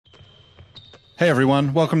Hey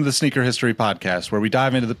everyone, welcome to the Sneaker History Podcast, where we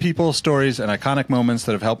dive into the people, stories, and iconic moments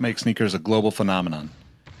that have helped make sneakers a global phenomenon.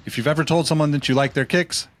 If you've ever told someone that you like their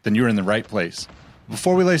kicks, then you're in the right place.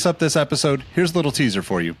 Before we lace up this episode, here's a little teaser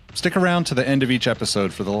for you. Stick around to the end of each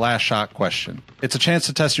episode for the last shot question. It's a chance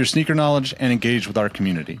to test your sneaker knowledge and engage with our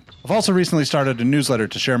community. I've also recently started a newsletter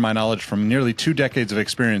to share my knowledge from nearly 2 decades of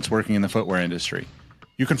experience working in the footwear industry.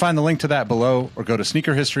 You can find the link to that below or go to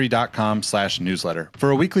sneakerhistory.com/newsletter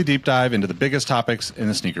for a weekly deep dive into the biggest topics in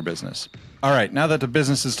the sneaker business. All right, now that the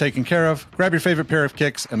business is taken care of, grab your favorite pair of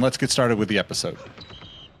kicks and let's get started with the episode.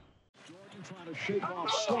 Jordan trying to shake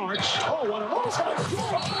off Starks. Oh, what an awesome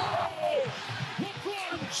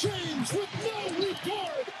LeBron James with no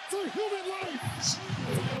regard for human life.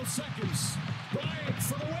 Final seconds. Bryant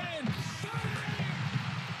for the win.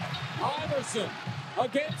 Iverson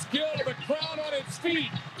against Gill, the crowd on its feet.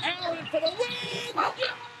 Allen for the win.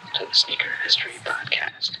 Welcome to the Sneaker History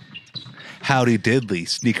Podcast. Howdy diddly,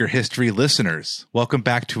 Sneaker History listeners. Welcome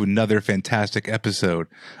back to another fantastic episode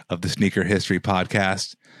of the Sneaker History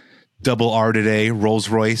Podcast. Double R today, Rolls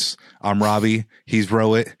Royce. I'm Robbie, he's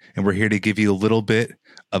Rowett, and we're here to give you a little bit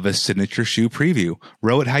of a signature shoe preview.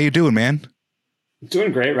 Rowett, how you doing, man?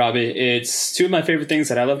 Doing great, Robbie. It's two of my favorite things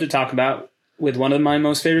that I love to talk about with one of my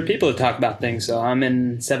most favorite people to talk about things. So I'm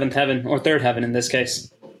in seventh heaven, or third heaven in this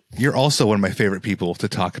case. You're also one of my favorite people to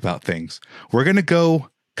talk about things. We're going to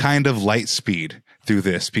go kind of light speed through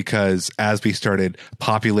this because as we started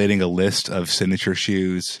populating a list of signature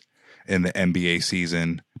shoes in the NBA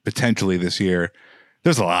season, potentially this year,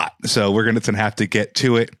 there's a lot. So we're going to have to get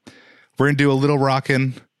to it. We're going to do a little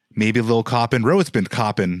rocking, maybe a little copping. Rowett's been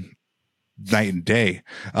copping night and day.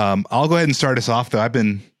 I'll go ahead and start us off, though. I've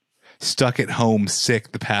been stuck at home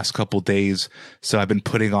sick the past couple days, so I've been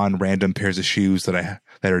putting on random pairs of shoes that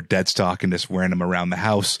are dead stock and just wearing them around the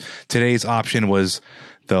house. Today's option was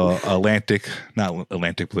the not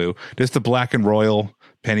Atlantic blue, just the black and royal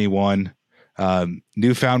Penny One.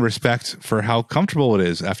 Newfound respect for how comfortable it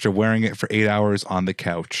is after wearing it for 8 hours on the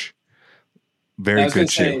couch. Very good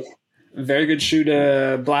shoe. Very good shoe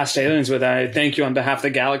to blast aliens with. I thank you on behalf of the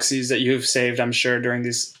galaxies that you've saved, I'm sure, during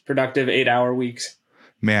these productive 8-hour weeks.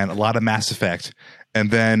 Man, a lot of Mass Effect.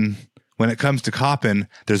 And then when it comes to copping,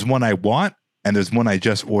 there's one I want and there's one I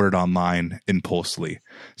just ordered online impulsively.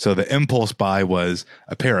 So the impulse buy was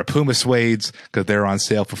a pair of Puma suedes because they're on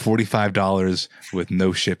sale for $45 with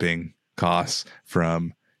no shipping costs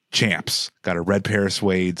from Champs. Got a red pair of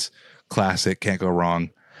suedes, classic, can't go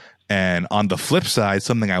wrong. And on the flip side,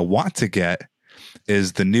 something I want to get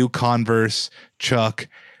is the new Converse Chuck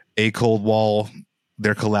A Cold Wall.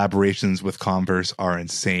 Their collaborations with Converse are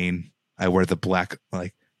insane. I wear the black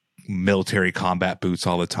military combat boots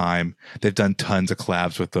all the time. They've done tons of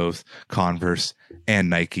collabs with both Converse and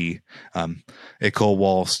Nike. A Cold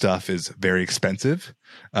Wall stuff is very expensive.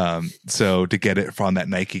 So to get it from that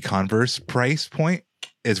Nike Converse price point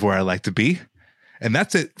is where I like to be. And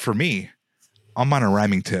that's it for me. I'm on a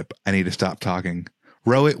rhyming tip. I need to stop talking.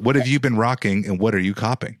 Rowett, what have you been rocking and what are you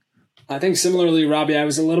copping? I think similarly, Robbie, I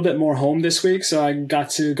was a little bit more home this week, so I got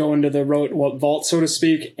to go into the vault, so to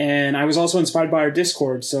speak. And I was also inspired by our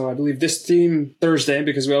Discord. So I believe this theme Thursday,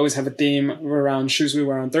 because we always have a theme around shoes we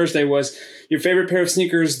wear on Thursday, was your favorite pair of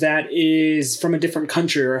sneakers that is from a different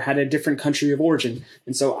country or had a different country of origin.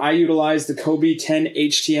 And so I utilized the Kobe 10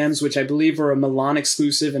 HTMs, which I believe are a Milan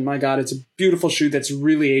exclusive. And my God, it's a beautiful shoe that's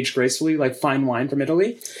really aged gracefully, like fine wine from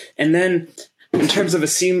Italy. And then in terms of a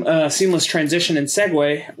seamless transition and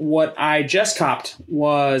segue, what I just copped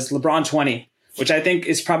was LeBron 20, which I think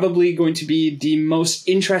is probably going to be the most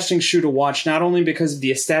interesting shoe to watch, not only because of the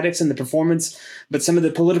aesthetics and the performance, but some of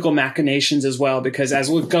the political machinations as well, because as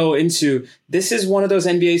we'll go into, this is one of those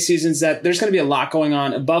NBA seasons that there's going to be a lot going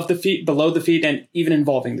on above the feet, below the feet, and even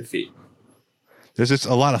involving the feet. There's just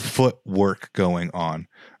a lot of footwork going on.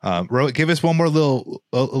 Rowett, give us one more little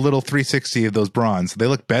 360 of those bronze. They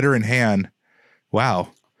look better in hand. Wow.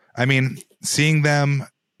 I mean, seeing them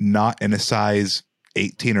not in a size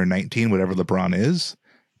 18 or 19, whatever LeBron is,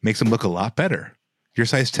 makes them look a lot better. Your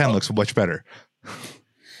size 10 looks much better.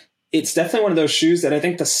 It's definitely one of those shoes that I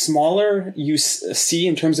think the smaller you see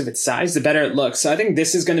in terms of its size, the better it looks. So I think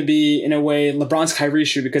this is going to be, in a way, LeBron's Kyrie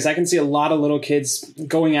shoe, because I can see a lot of little kids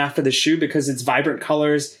going after the shoe because it's vibrant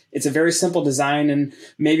colors. It's a very simple design, and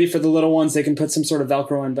maybe for the little ones, they can put some sort of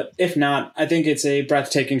Velcro in. But if not, I think it's a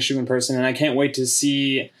breathtaking shoe in person, and I can't wait to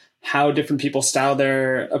see how different people style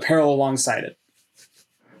their apparel alongside it.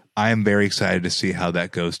 I am very excited to see how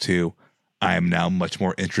that goes too. I am now much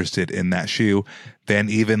more interested in that shoe than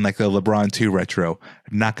even like the LeBron 2 retro.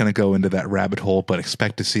 I'm not going to go into that rabbit hole, but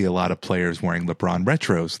expect to see a lot of players wearing LeBron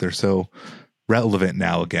retros. They're so relevant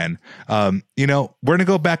now again. We're going to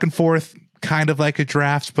go back and forth, kind of like a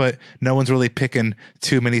draft, but no one's really picking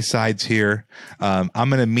too many sides here. I'm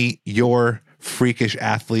going to meet your freakish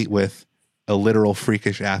athlete with a literal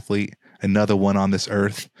freakish athlete, another one on this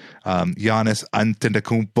earth. Giannis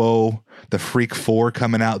Antetokounmpo, the Freak 4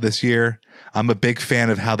 coming out this year. I'm a big fan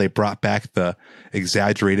of how they brought back the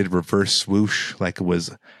exaggerated reverse swoosh like it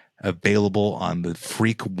was available on the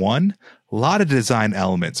Freak 1. A lot of design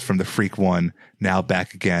elements from the Freak 1 now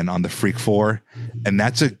back again on the Freak 4, and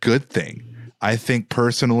that's a good thing. I think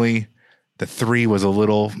personally the 3 was a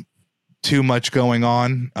little too much going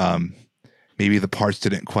on. Maybe the parts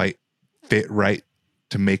didn't quite fit right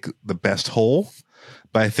to make the best whole,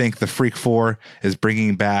 but I think the Freak 4 is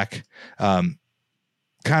bringing back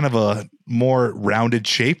kind of a more rounded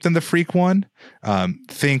shape than the Freak 1.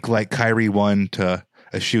 Think like Kyrie 1 to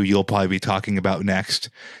a shoe you'll probably be talking about next.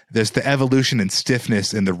 There's the evolution and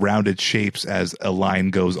stiffness in the rounded shapes as a line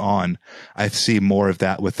goes on. I see more of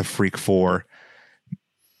that with the Freak 4.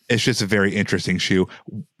 It's just a very interesting shoe.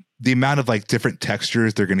 The amount of like different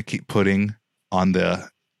textures they're going to keep putting on the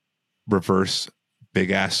reverse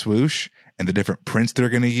big ass swoosh and the different prints they're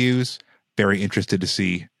going to use. Very interested to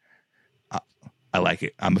see. I like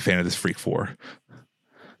it. I'm a fan of this Freak 4.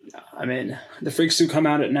 I mean, the Freaks do come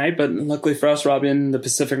out at night, but luckily for us, Robbie, in the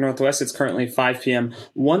Pacific Northwest, it's currently 5 p.m.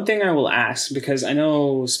 One thing I will ask, because I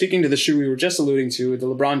know, speaking to the shoe we were just alluding to, the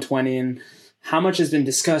LeBron 20, and how much has been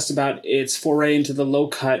discussed about its foray into the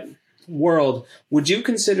low-cut world, would you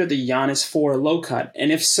consider the Giannis 4 low-cut?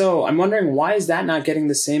 And if so, I'm wondering, why is that not getting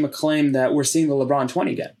the same acclaim that we're seeing the LeBron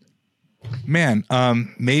 20 get? Man,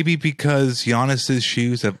 maybe because Giannis's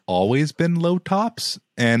shoes have always been low tops,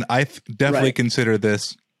 and I definitely consider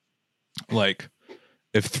this like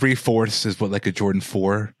if 3/4 is what like a Jordan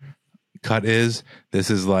 4 cut is.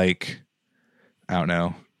 This is like, I don't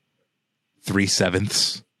know,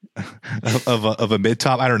 3/7 of a mid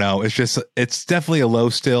top. I don't know. It's definitely a low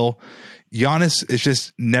still. Giannis is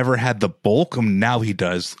just never had the bulk. Now he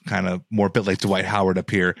does, kind of more a bit like Dwight Howard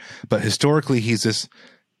up here, but historically he's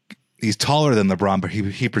taller than LeBron, but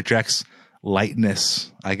he projects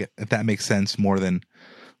lightness. I get if that makes sense more than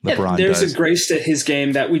LeBron there's does. a grace to his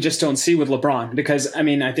game that we just don't see with LeBron. Because, I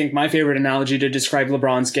mean, I think my favorite analogy to describe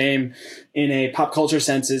LeBron's game in a pop culture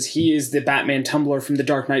sense is he is the Batman tumbler from the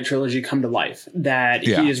Dark Knight trilogy come to life. That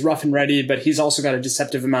he is rough and ready, but he's also got a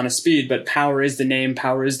deceptive amount of speed. But power is the name,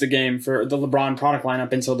 power is the game for the LeBron product line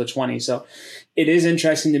up until the 20. So it is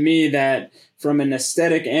interesting to me that from an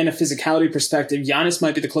aesthetic and a physicality perspective, Giannis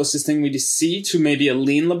might be the closest thing we see to maybe a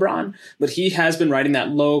lean LeBron, but he has been riding that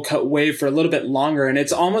low cut wave for a little bit longer, and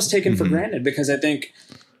it's almost taken for granted because I think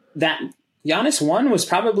that Giannis 1 was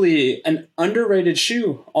probably an underrated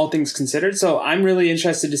shoe, all things considered. So I'm really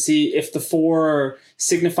interested to see if the 4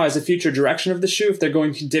 signifies a future direction of the shoe, if they're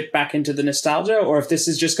going to dip back into the nostalgia, or if this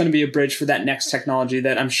is just going to be a bridge for that next technology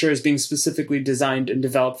that I'm sure is being specifically designed and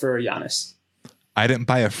developed for Giannis. I didn't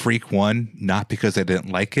buy a Freak 1, not because I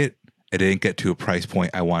didn't like it. I didn't get to a price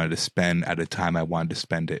point I wanted to spend at a time I wanted to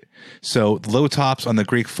spend it. So the low tops on the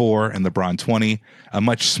Greek 4 and LeBron 20, a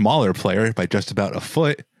much smaller player by just about a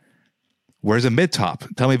foot. Where's a mid top?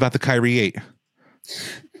 Tell me about the Kyrie 8.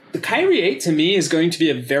 The Kyrie 8 to me is going to be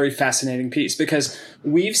a very fascinating piece because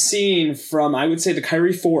we've seen from, I would say, the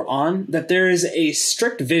Kyrie 4 on that there is a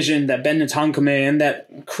strict vision that Ben Ntankame and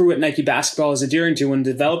that crew at Nike Basketball is adhering to when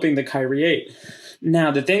developing the Kyrie 8.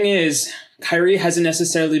 Now, the thing is, Kyrie hasn't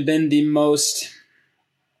necessarily been the most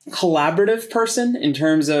collaborative person in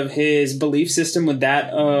terms of his belief system with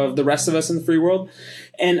that of the rest of us in the free world.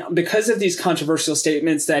 And because of these controversial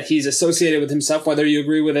statements that he's associated with himself, whether you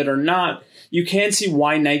agree with it or not, you can see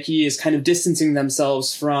why Nike is kind of distancing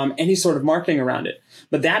themselves from any sort of marketing around it.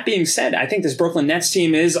 But that being said, I think this Brooklyn Nets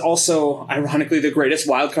team is also, ironically, the greatest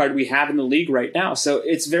wild card we have in the league right now. So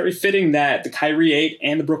it's very fitting that the Kyrie 8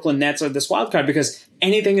 and the Brooklyn Nets are this wild card because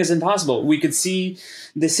anything is impossible. We could see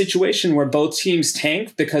the situation where both teams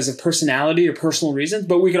tank because of personality or personal reasons,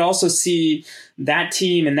 but we could also see that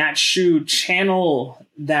team and that shoe channel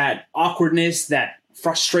that awkwardness, that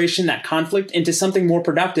frustration, that conflict into something more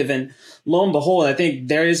productive. And lo and behold, I think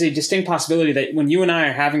there is a distinct possibility that when you and I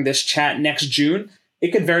are having this chat next June,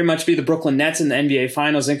 it could very much be the Brooklyn Nets in the NBA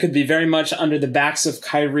Finals and could be very much under the backs of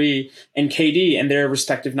Kyrie and KD and their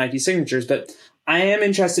respective Nike signatures. But I am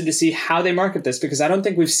interested to see how they market this because I don't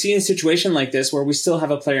think we've seen a situation like this where we still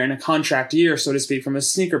have a player in a contract year, so to speak, from a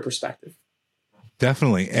sneaker perspective.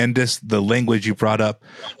 Definitely. And just the language you brought up.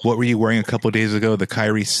 What were you wearing a couple of days ago? The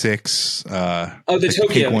Kyrie 6. The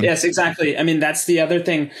Tokyo. Yes, exactly. I mean, that's the other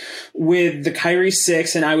thing with the Kyrie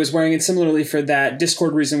 6. And I was wearing it similarly for that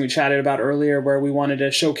Discord reason we chatted about earlier, where we wanted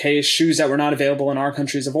to showcase shoes that were not available in our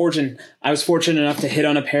countries of origin. I was fortunate enough to hit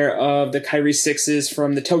on a pair of the Kyrie 6s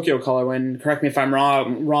from the Tokyo colorway. And correct me if I'm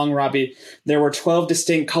wrong, Robbie. There were 12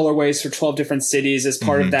 distinct colorways for 12 different cities as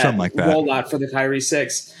part of that, rollout for the Kyrie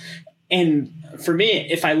 6. And for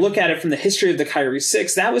me, if I look at it from the history of the Kyrie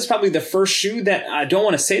 6, that was probably the first shoe that, I don't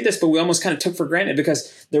want to say this, but we almost kind of took for granted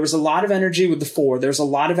because there was a lot of energy with the 4. There's a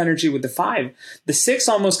lot of energy with the 5. The 6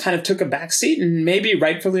 almost kind of took a back seat, and maybe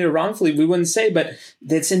rightfully or wrongfully, we wouldn't say, but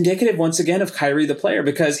it's indicative once again of Kyrie the player,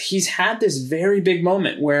 because he's had this very big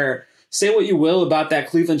moment where, say what you will about that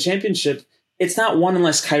Cleveland championship, it's not won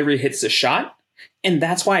unless Kyrie hits the shot. And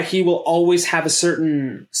that's why he will always have a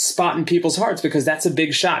certain spot in people's hearts, because that's a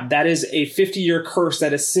big shot. That is a 50-year curse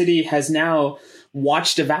that a city has now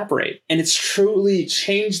watched evaporate. And it's truly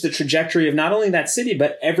changed the trajectory of not only that city,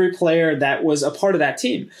 but every player that was a part of that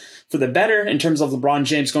team. For the better, in terms of LeBron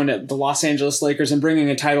James going to the Los Angeles Lakers and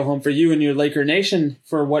bringing a title home for you and your Laker Nation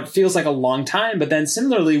for what feels like a long time. But then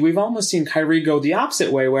similarly, we've almost seen Kyrie go the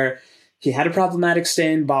opposite way, where he had a problematic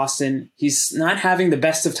stay in Boston. He's not having the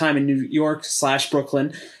best of time in New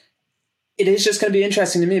York/Brooklyn. It is just going to be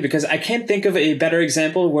interesting to me because I can't think of a better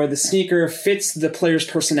example where the sneaker fits the player's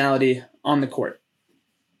personality on the court.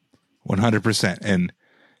 100%. And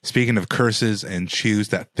speaking of curses and shoes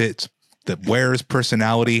that fits the wearer's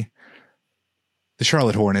personality, the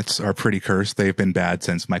Charlotte Hornets are pretty cursed. They've been bad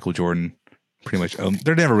since Michael Jordan pretty much.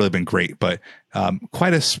 They've never really been great, but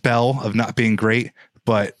quite a spell of not being great,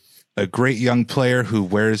 but a great young player who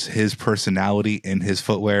wears his personality in his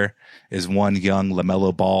footwear is one young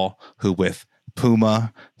LaMelo Ball, who with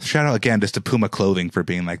Puma, shout out again just to Puma clothing for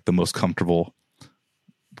being like the most comfortable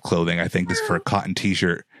clothing. I think this for a cotton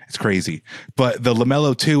t-shirt. It's crazy. But the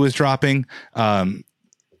LaMelo 2 is dropping.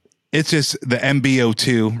 It's just the MBO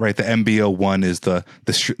 2, right? The MBO 1 is the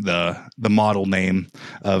model name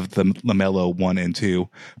of the LaMelo 1 and 2.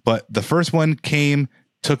 But the first one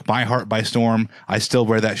took my heart by storm. I still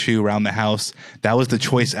wear that shoe around the house. That was the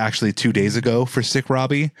choice actually 2 days ago for Sick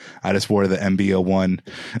Robbie. I just wore the MBO 1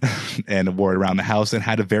 and wore it around the house and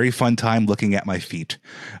had a very fun time looking at my feet.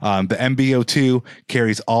 The MBO 2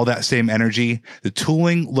 carries all that same energy. The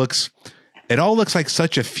tooling it all looks like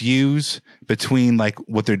such a fuse between like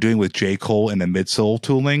what they're doing with J. Cole and the midsole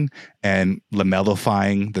tooling and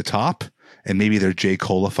LaMelo-fying the top. And maybe they're J.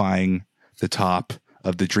 Cole-ifying the top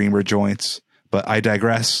of the Dreamer joints. But I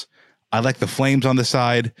digress. I like the flames on the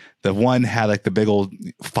side. The one had like the big old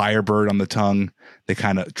Firebird on the tongue. They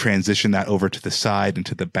kind of transition that over to the side and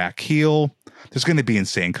to the back heel. There's going to be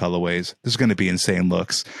insane colorways. There's going to be insane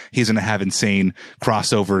looks. He's going to have insane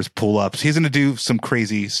crossovers, pull-ups. He's going to do some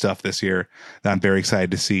crazy stuff this year that I'm very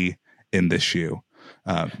excited to see in this shoe.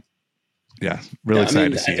 Really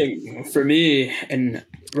excited to see I think for me, and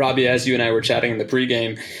Robbie, as you and I were chatting in the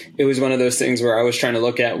pregame, it was one of those things where I was trying to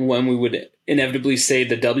look at when we would inevitably say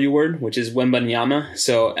the W word, which is Wembanyama.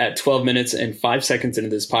 So at 12 minutes and 5 seconds into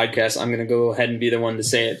this podcast, I'm going to go ahead and be the one to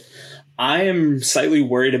say it. I am slightly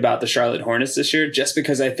worried about the Charlotte Hornets this year, just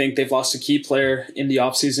because I think they've lost a key player in the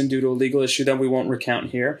offseason due to a legal issue that we won't recount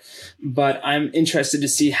here. But I'm interested to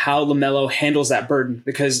see how LaMelo handles that burden,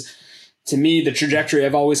 because to me, the trajectory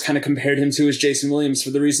I've always kind of compared him to is Jason Williams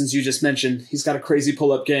for the reasons you just mentioned. He's got a crazy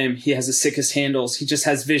pull-up game. He has the sickest handles. He just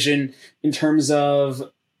has vision in terms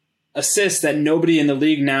of assists that nobody in the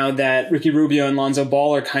league, now that Ricky Rubio and Lonzo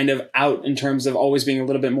Ball are kind of out in terms of always being a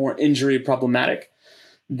little bit more injury problematic.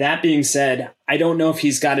 That being said, I don't know if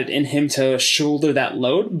he's got it in him to shoulder that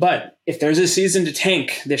load, but if there's a season to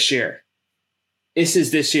tank this year, this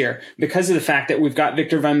is this year, because of the fact that we've got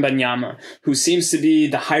Victor Wembanyama, who seems to be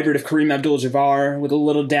the hybrid of Kareem Abdul-Jabbar with a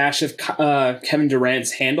little dash of Kevin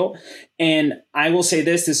Durant's handle. And I will say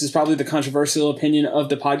this is probably the controversial opinion of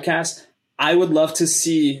the podcast. I would love to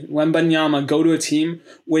see Wembanyama go to a team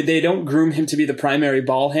where they don't groom him to be the primary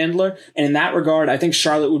ball handler. And in that regard, I think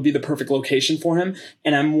Charlotte would be the perfect location for him.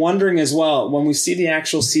 And I'm wondering as well, when we see the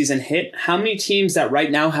actual season hit, how many teams that right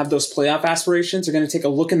now have those playoff aspirations are going to take a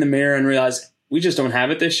look in the mirror and realize, we just don't have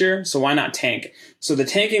it this year, so why not tank? So the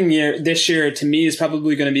tanking year this year, to me, is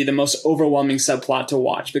probably going to be the most overwhelming subplot to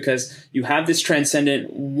watch, because you have this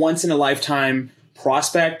transcendent, once-in-a-lifetime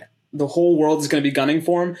prospect. The whole world is going to be gunning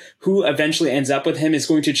for him. Who eventually ends up with him is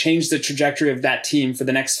going to change the trajectory of that team for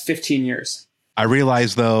the next 15 years. I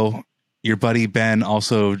realize, though, your buddy Ben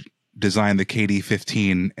also designed the KD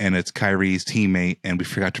 15, and it's Kyrie's teammate, and we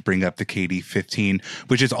forgot to bring up the KD 15,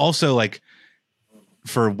 which is also, like,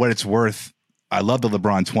 for what it's worth, I love the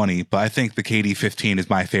LeBron 20, but I think the KD 15 is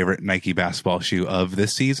my favorite Nike basketball shoe of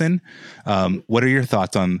this season. What are your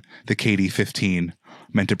thoughts on the KD 15?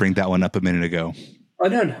 Meant to bring that one up a minute ago. Oh,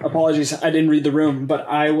 no, apologies. I didn't read the room, but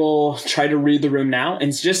I will try to read the room now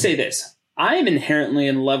and just say this. I am inherently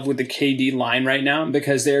in love with the KD line right now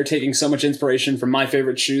because they're taking so much inspiration from my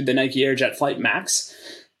favorite shoe, the Nike Air Jet Flight Max.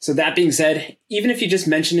 So that being said, even if you just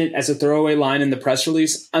mention it as a throwaway line in the press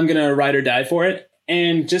release, I'm going to ride or die for it.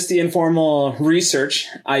 And just the informal research,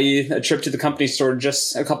 i.e. a trip to the company store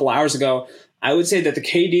just a couple hours ago, I would say that the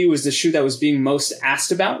KD was the shoe that was being most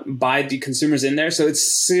asked about by the consumers in there. So it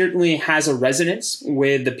certainly has a resonance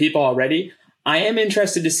with the people already. I am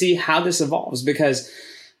interested to see how this evolves because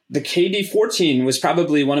the KD 14 was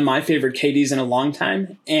probably one of my favorite KDs in a long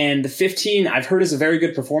time. And the 15 I've heard is a very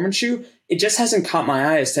good performance shoe. It just hasn't caught my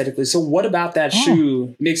eye aesthetically. So what about that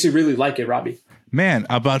shoe makes you really like it, Robbie? Man,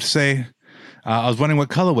 I'm about to say, I was wondering what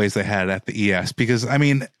colorways they had at the ES because, I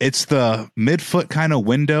mean, it's the midfoot kind of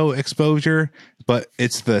window exposure, but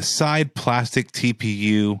it's the side plastic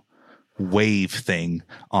TPU wave thing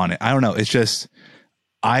on it. I don't know. It's just,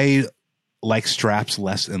 I like straps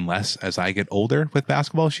less and less as I get older with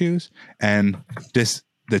basketball shoes, and just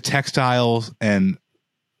the textiles, and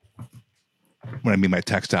what I mean by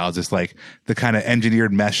textiles is like the kind of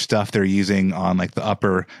engineered mesh stuff they're using on like the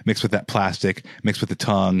upper, mixed with that plastic, mixed with the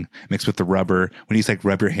tongue, mixed with the rubber. When you just like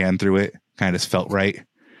rub your hand through it, kind of just felt right.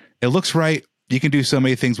 It looks right. You can do so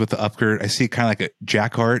many things with the upskirt. I see kind of like a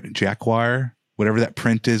jacquard, whatever that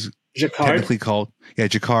print is technically called. Yeah,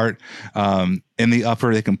 jacquard. In the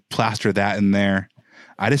upper, they can plaster that in there.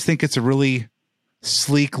 I just think it's a really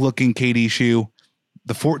sleek looking KD shoe.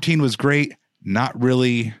 The 14 was great. Not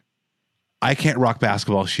really. I can't rock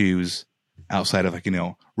basketball shoes outside of like, you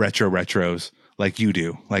know, retros like you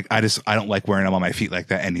do. Like I don't like wearing them on my feet like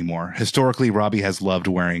that anymore. Historically, Robbie has loved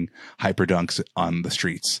wearing hyper dunks on the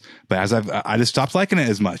streets, but as I just stopped liking it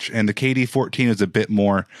as much. And the KD 14 is a bit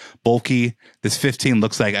more bulky. This 15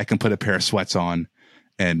 looks like I can put a pair of sweats on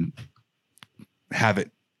and have it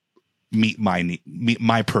meet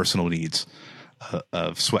my personal needs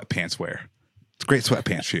of sweatpants wear. It's a great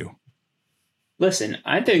sweatpants shoe. Listen,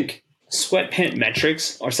 I think sweatpant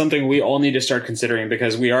metrics are something we all need to start considering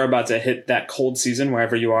because we are about to hit that cold season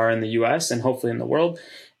wherever you are in the US and hopefully in the world.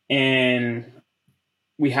 And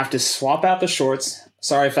we have to swap out the shorts.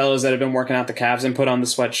 Sorry, fellas that have been working out the calves, and put on the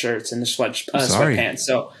sweatshirts and the sweatpants.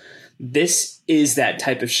 So this is that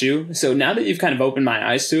type of shoe. So now that you've kind of opened my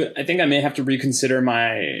eyes to it, I think I may have to reconsider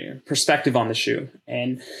my perspective on the shoe.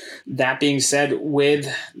 And that being said,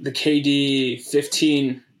 with the KD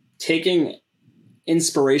 15 taking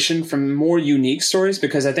inspiration from more unique stories,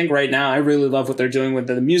 because I think right now I really love what they're doing with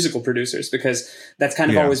the musical producers, because that's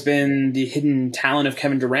kind of always been the hidden talent of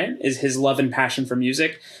Kevin Durant, is his love and passion for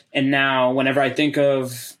music. And now whenever I think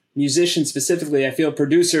of musicians specifically, I feel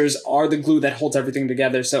producers are the glue that holds everything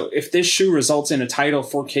together. So if this shoe results in a title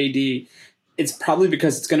for KD, it's probably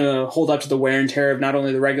because it's going to hold up to the wear and tear of not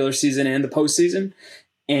only the regular season and the postseason.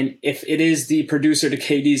 And if it is the producer to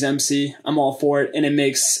KD's MC, I'm all for it. And it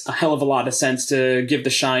makes a hell of a lot of sense to give the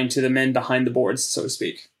shine to the men behind the boards, so to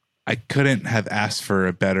speak. I couldn't have asked for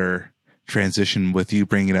a better transition with you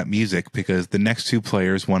bringing up music, because the next two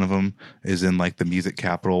players, one of them is in like the music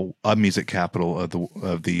capital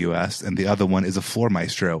of the US, and the other one is a floor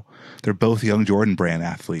maestro. They're both Young Jordan brand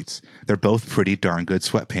athletes. They're both pretty darn good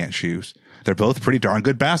sweatpants shoes. They're both pretty darn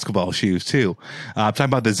good basketball shoes too. I'm talking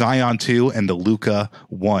about the Zion 2 and the Luka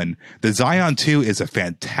 1. The Zion 2 is a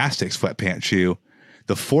fantastic sweatpants shoe.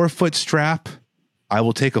 The 4-foot strap, I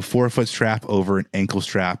will take a 4-foot strap over an ankle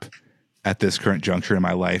strap at this current juncture in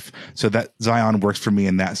my life. So that Zion works for me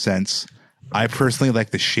in that sense. I personally like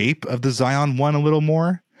the shape of the Zion 1 a little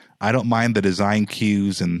more. I don't mind the design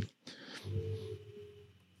cues and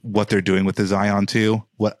what they're doing with the Zion 2.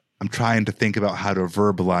 What I'm trying to think about how to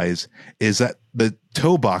verbalize is that the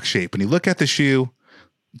toe box shape. When you look at the shoe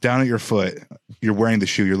down at your foot, you're wearing the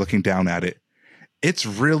shoe, you're looking down at it. It's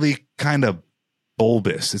really kind of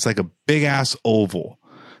bulbous. It's like a big ass oval,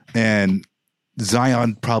 and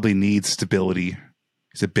Zion probably needs stability.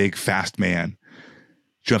 He's a big, fast man,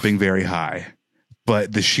 jumping very high.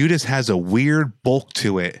 But the shoe just has a weird bulk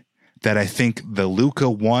to it that I think the Luka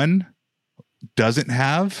 1 doesn't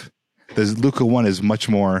have. The Luka 1 is much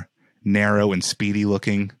more narrow and speedy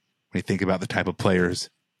looking. When you think about the type of players,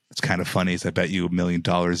 it's kind of funny. Is I bet you $1 million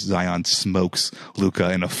Zion smokes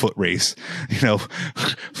Luka in a foot race, baseline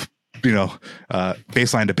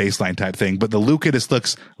to baseline type thing. But the Luka just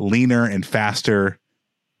looks leaner and faster.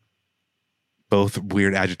 Both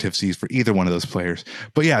weird adjectives used for either one of those players.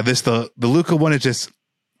 But yeah, the Luka 1 is just,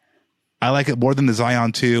 I like it more than the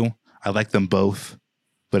Zion 2. I like them both,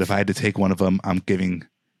 but if I had to take one of them, I'm giving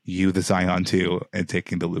you the Zion 2 and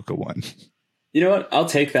taking the Luka 1. You know what? I'll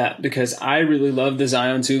take that because I really love the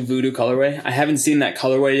Zion 2 Voodoo colorway. I haven't seen that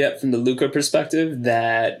colorway yet from the Luka perspective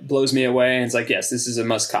that blows me away. And it's like, yes, this is a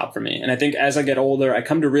must cop for me. And I think as I get older, I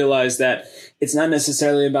come to realize that it's not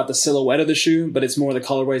necessarily about the silhouette of the shoe, but it's more the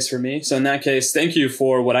colorways for me. So in that case, thank you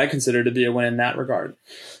for what I consider to be a win in that regard.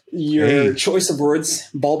 Your choice of words,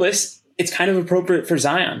 bulbous, it's kind of appropriate for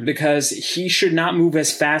Zion because he should not move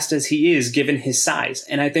as fast as he is given his size.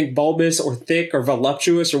 And I think bulbous or thick or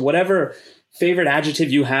voluptuous or whatever favorite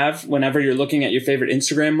adjective you have whenever you're looking at your favorite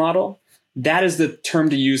Instagram model, that is the term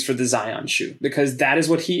to use for the Zion shoe because that is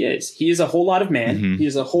what he is. He is a whole lot of man. Mm-hmm. He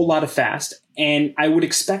is a whole lot of fast. And I would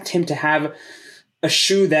expect him to have a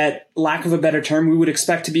shoe that, lack of a better term, we would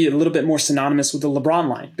expect to be a little bit more synonymous with the LeBron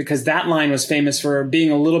line because that line was famous for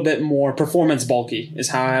being a little bit more performance bulky is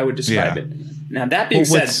how I would describe it. Now, that being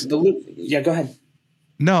said, go ahead.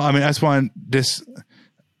 No, I mean, I just want this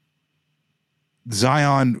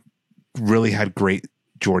Zion really had great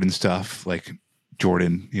Jordan stuff, like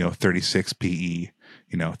Jordan, 36 PE,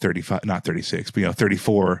 35, not 36, but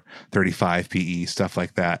 34, 35 PE, stuff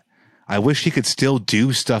like that. I wish he could still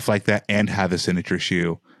do stuff like that and have a signature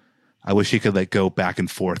shoe. I wish he could go back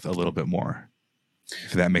and forth a little bit more,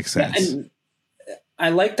 if that makes sense. And I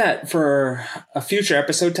like that for a future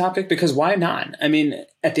episode topic because why not? I mean,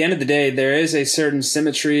 at the end of the day, there is a certain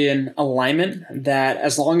symmetry and alignment that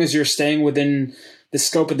as long as you're staying within the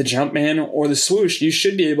scope of the Jumpman or the swoosh, you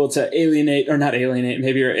should be able to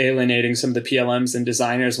maybe you're alienating some of the PLMs and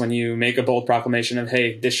designers when you make a bold proclamation of,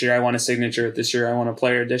 hey, this year I want a signature, this year I want a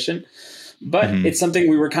player edition. But it's something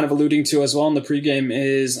we were kind of alluding to as well in the pregame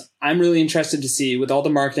is I'm really interested to see with all the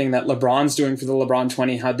marketing that LeBron's doing for the LeBron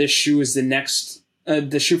 20, how this shoe is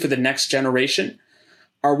the shoe for the next generation.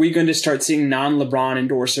 Are we going to start seeing non-LeBron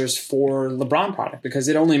endorsers for LeBron product? Because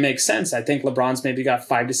it only makes sense. I think LeBron's maybe got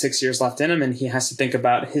 5 to 6 years left in him, and he has to think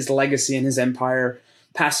about his legacy and his empire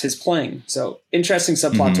past his playing. So interesting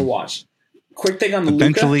subplot to watch. Quick thing on the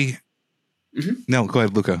Luka. No, go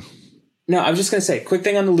ahead, Luka. No, I was just going to say, quick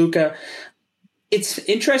thing on the Luka. It's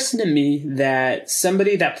interesting to me that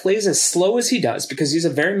somebody that plays as slow as he does, because he's a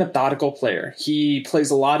very methodical player. He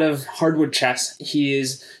plays a lot of hardwood chess. He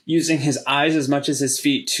is using his eyes as much as his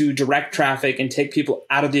feet to direct traffic and take people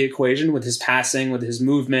out of the equation with his passing, with his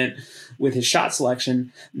movement, with his shot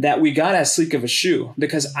selection, that we got as sleek of a shoe.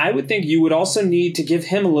 Because I would think you would also need to give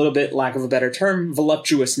him a little bit, lack of a better term,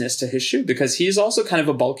 voluptuousness to his shoe, because he's also kind of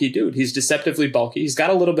a bulky dude. He's deceptively bulky. He's got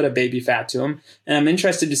a little bit of baby fat to him. And I'm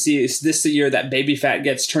interested to see, is this the year that baby fat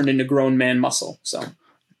gets turned into grown man muscle? So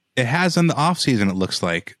it has in the offseason, it looks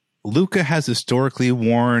like. Luka has historically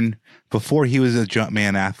worn, before he was a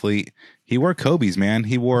Jumpman athlete, he wore Kobe's, man.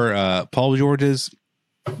 He wore Paul George's.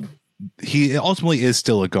 He ultimately is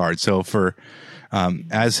still a guard. So for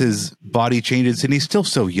as his body changes, and he's still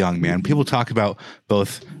so young, man. People talk about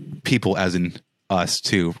both people, as in us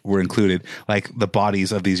too, we're included, like the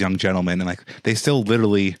bodies of these young gentlemen, and like they still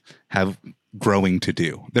literally have growing to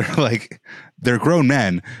do. They're grown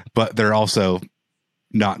men, but they're also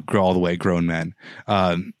not all the way grown men.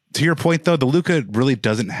 To your point, though, the Luka really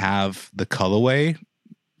doesn't have the colorway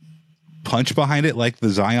punch behind it like the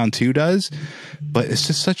Zion 2 does, but it's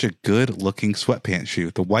just such a good looking sweatpants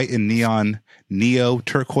shoe. The white and neon neo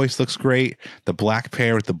turquoise looks great. The black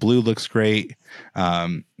pair with the blue looks great.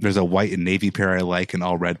 There's a white and navy pair I like, an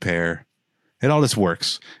all red pair. It all just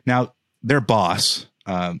works. Now, their boss,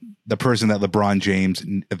 the person that LeBron James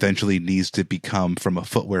eventually needs to become from a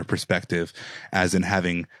footwear perspective, as in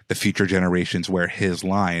having the future generations wear his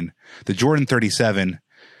line, the Jordan 37.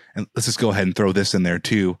 And let's just go ahead and throw this in there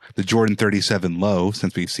too. The Jordan 37 Low,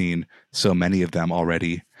 since we've seen so many of them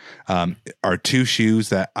already, are two shoes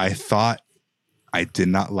that I thought I did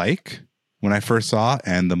not like when I first saw,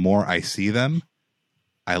 and the more I see them,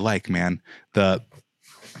 I like, man. The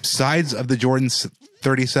sides of the Jordan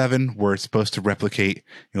 37 were supposed to replicate,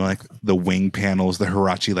 like the wing panels, the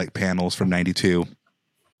Huarache-like panels from 92.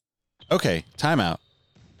 Okay, time out.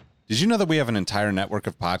 Did you know that we have an entire network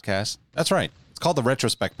of podcasts? That's right. Called the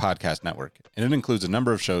Retrospect Podcast Network, and it includes a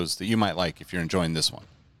number of shows that you might like if you're enjoying this one.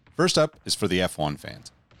 First up is for the F1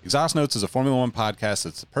 fans. Exhaust Notes is a Formula One podcast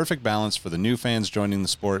that's the perfect balance for the new fans joining the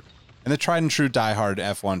sport and the tried and true diehard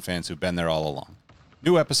F1 fans who've been there all along.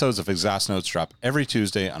 New episodes of Exhaust Notes drop every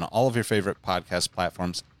Tuesday on all of your favorite podcast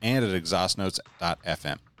platforms and at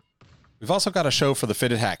exhaustnotes.fm. We've also got a show for the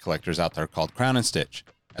fitted hat collectors out there called Crown and Stitch.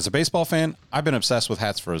 As a baseball fan, I've been obsessed with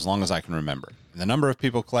hats for as long as I can remember, and the number of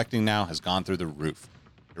people collecting now has gone through the roof.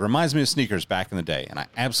 It reminds me of sneakers back in the day, and I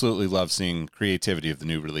absolutely love seeing creativity of the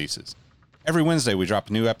new releases. Every Wednesday, we drop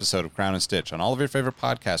a new episode of Crown and Stitch on all of your favorite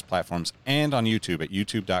podcast platforms and on YouTube at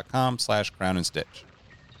youtube.com/crownandstitch.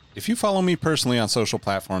 If you follow me personally on social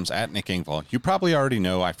platforms at Nick Engvall, you probably already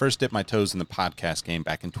know I first dipped my toes in the podcast game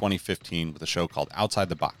back in 2015 with a show called Outside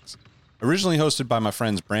the Box. Originally hosted by my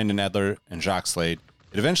friends Brandon Edler and Jacques Slade,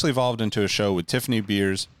 it eventually evolved into a show with Tiffany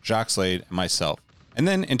Beers, Jacques Slade, and myself, and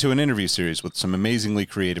then into an interview series with some amazingly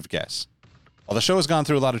creative guests. While the show has gone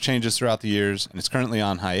through a lot of changes throughout the years and is currently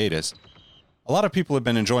on hiatus, a lot of people have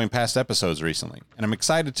been enjoying past episodes recently, and I'm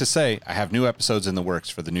excited to say I have new episodes in the works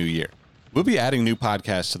for the new year. We'll be adding new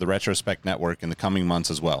podcasts to the Retrospect Network in the coming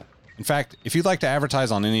months as well. In fact, if you'd like to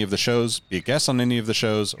advertise on any of the shows, be a guest on any of the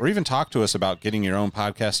shows, or even talk to us about getting your own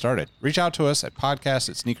podcast started, reach out to us at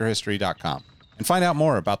podcast@sneakerhistory.com and find out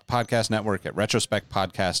more about the podcast network at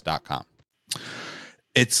retrospectpodcast.com.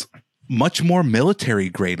 It's much more military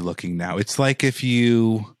grade looking now. It's like if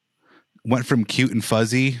you went from cute and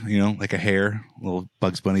fuzzy, like a hair, little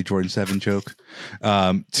Bugs Bunny Jordan 7 joke,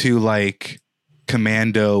 to like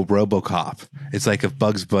Commando RoboCop. It's like if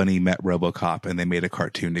Bugs Bunny met RoboCop and they made a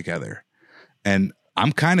cartoon together. And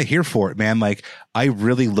I'm kind of here for it, man. Like, I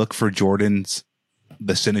really look for Jordan's,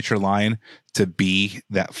 the signature line, to be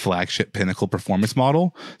that flagship pinnacle performance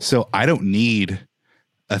model. So I don't need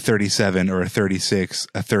a 37 or a 36,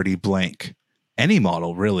 a 30 blank, any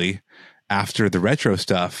model really, after the retro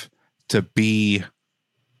stuff, to be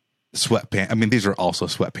sweatpant. I mean, these are also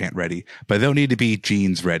sweatpant ready, but they don't need to be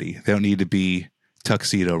jeans ready. They don't need to be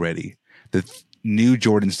tuxedo ready. The new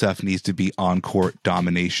Jordan stuff needs to be on court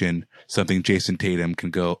domination, something Jason Tatum can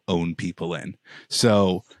go own people in.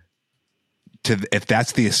 So if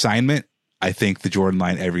that's the assignment, I think the Jordan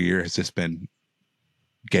line every year has just been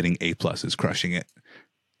getting A+, crushing it.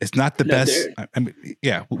 It's not the best. I mean,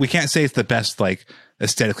 yeah, we can't say it's the best, like,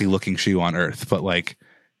 aesthetically looking shoe on earth, but like,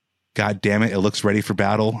 God damn it, it looks ready for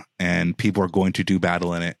battle, and people are going to do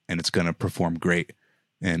battle in it, and it's going to perform great,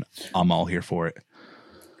 and I'm all here for it.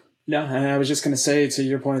 No, and I was just going to say, to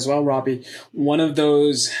your point as well, Robbie, one of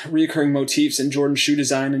those recurring motifs in Jordan shoe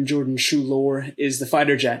design and Jordan shoe lore is the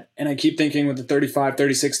fighter jet. And I keep thinking with the 35,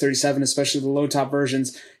 36, 37, especially the low top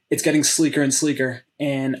versions, it's getting sleeker and sleeker.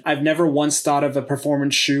 And I've never once thought of a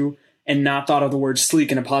performance shoe and not thought of the word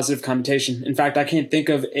sleek in a positive connotation. In fact, I can't think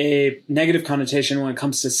of a negative connotation when it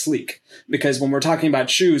comes to sleek, because when we're talking about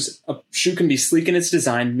shoes, a shoe can be sleek in its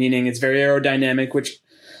design, meaning it's very aerodynamic, which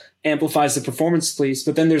amplifies the performance piece,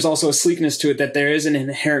 but then there's also a sleekness to it, that there is an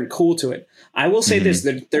inherent cool to it. I will say this,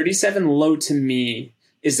 the 37 low to me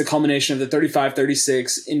is the culmination of the 35,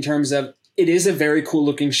 36 in terms of it is a very cool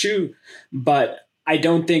looking shoe, but I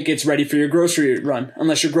don't think it's ready for your grocery run,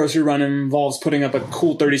 unless your grocery run involves putting up a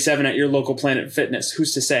cool 37 at your local Planet Fitness.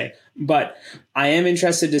 Who's to say? But I am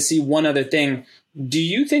interested to see one other thing. Do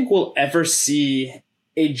you think we'll ever see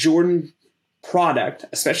a Jordan product,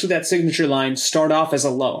 especially that signature line, start off as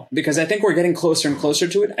a low? Because I think we're getting closer and closer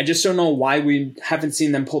to it. I just don't know why we haven't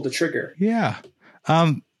seen them pull the trigger. Yeah.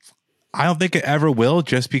 I don't think it ever will,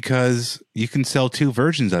 just because you can sell two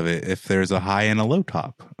versions of it if there's a high and a low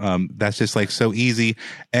top. That's just like so easy.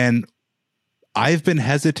 And I've been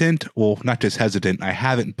hesitant. Well, not just hesitant. I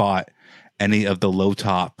haven't bought any of the low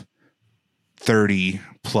top 30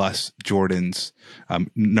 plus Jordans,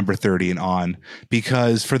 number 30 and on,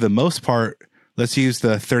 because for the most part, let's use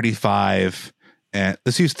the 35 and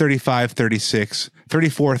let's use 35, 36,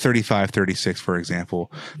 34, 35, 36, for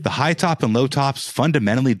example. The high top and low tops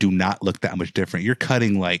fundamentally do not look that much different. You're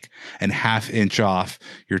cutting like an ½ inch off.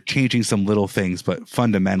 You're changing some little things, but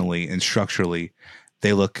fundamentally and structurally,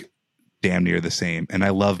 they look damn near the same. And I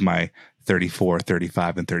love my 34,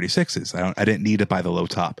 35, and 36s. I didn't need to buy the low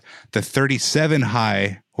top. The 37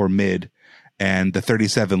 high or mid and the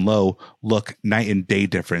 37 low look night and day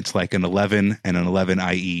difference, like an 11 and an 11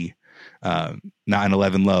 IE. Not an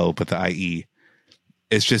 11 low, but the IE.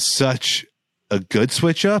 It's just such a good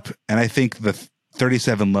switch up. And I think the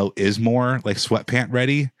 37 low is more like sweatpant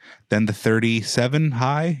ready than the 37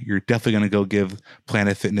 high. You're definitely going to go give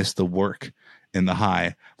Planet Fitness the work in the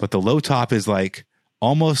high. But the low top is like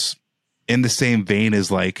almost in the same vein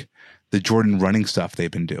as like the Jordan running stuff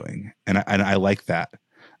they've been doing. And I like that.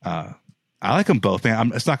 I like them both,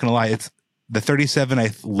 man. It's not going to lie. It's the 37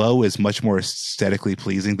 low is much more aesthetically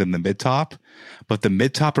pleasing than the mid top, but the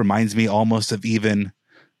mid top reminds me almost of even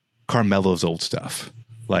Carmelo's old stuff.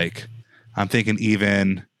 Like I'm thinking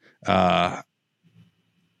even,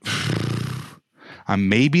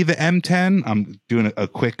 maybe the M10. I'm doing a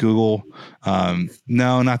quick Google.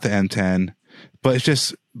 No, not the M10, but it's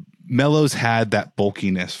just Melo's had that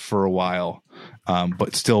bulkiness for a while,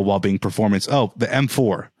 but still while being performance. Oh, the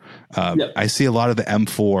M4. Yep. I see a lot of the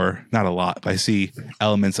M4, not a lot, but I see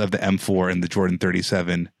elements of the M4 and the Jordan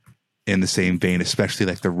 37 in the same vein, especially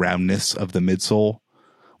like the roundness of the midsole.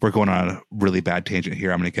 We're going on a really bad tangent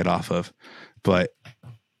here I'm going to get off of, but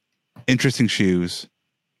interesting shoes.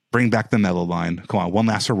 Bring back the Mellow line. Come on, one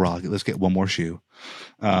last hurrah. Let's get one more shoe.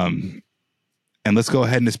 And let's go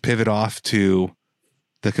ahead and just pivot off to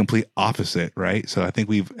the complete opposite, right? So I think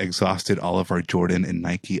we've exhausted all of our Jordan and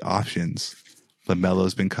Nike options.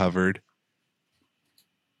 LaMelo's been covered.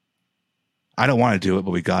 I don't want to do it,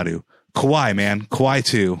 but we got to. Kawhi, man. Kawhi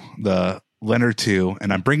 2, the Leonard 2.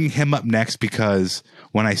 And I'm bringing him up next because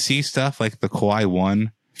when I see stuff like the Kawhi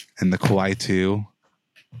 1 and the Kawhi 2,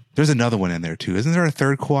 there's another one in there too. Isn't there a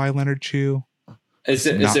third Kawhi Leonard shoe? Is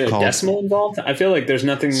there a decimal involved? I feel like there's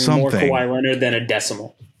nothing more Kawhi Leonard than a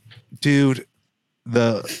decimal. Dude,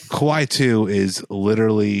 the Kawhi 2 is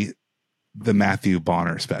literally the Matthew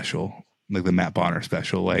Bonner special, like the Matt Bonner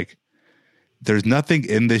special. Like, there's nothing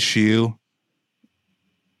in this shoe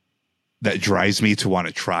that drives me to want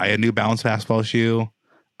to try a New Balance basketball shoe.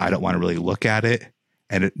 I don't want to really look at it.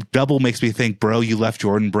 And it double makes me think, bro, you left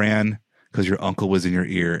Jordan Brand because your uncle was in your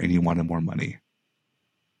ear and you wanted more money.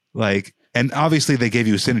 Like, and obviously they gave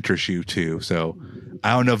you a signature shoe too. So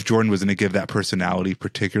I don't know if Jordan was going to give that personality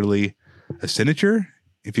particularly a signature.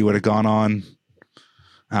 If he would have gone on,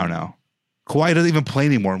 I don't know. Kawhi doesn't even play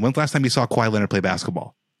anymore. When's the last time you saw Kawhi Leonard play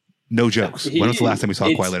basketball? No jokes. When was the last time we saw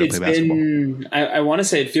Kawhi Leonard play basketball? I want to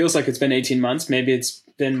say it feels like it's been 18 months. Maybe it's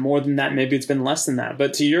been more than that. Maybe it's been less than that.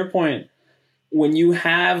 But to your point, when you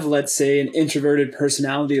have, let's say, an introverted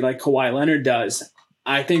personality like Kawhi Leonard does,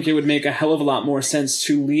 I think it would make a hell of a lot more sense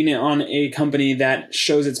to lean in on a company that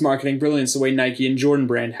shows its marketing brilliance the way Nike and Jordan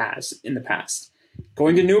Brand has in the past.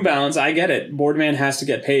 Going to New Balance, I get it. Boardman has to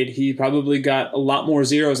get paid. He probably got a lot more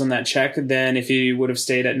zeros on that check than if he would have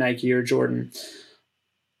stayed at Nike or Jordan.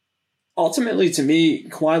 Ultimately, to me,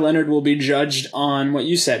 Kawhi Leonard will be judged on what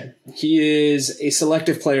you said. He is a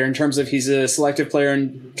selective player in terms of he's a selective player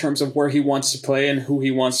in terms of where he wants to play and who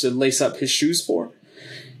he wants to lace up his shoes for.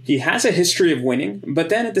 He has a history of winning, but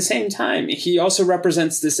then at the same time, he also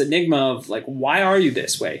represents this enigma of like, why are you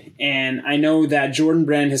this way? And I know that Jordan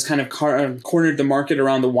Brand has kind of cornered the market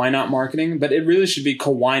around the why not marketing, but it really should be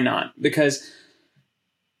Kawhi not, because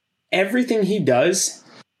everything he does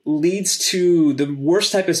leads to the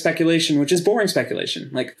worst type of speculation, which is boring speculation.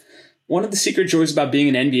 Like, one of the secret joys about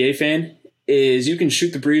being an NBA fan is you can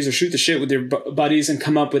shoot the breeze or shoot the shit with your buddies and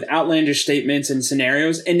come up with outlandish statements and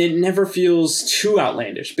scenarios, and it never feels too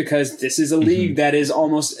outlandish because this is a league that is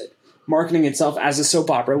almost marketing itself as a soap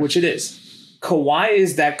opera, which it is. Kawhi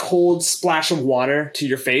is that cold splash of water to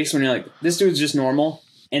your face when you're like, this dude's just normal.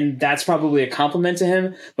 And that's probably a compliment to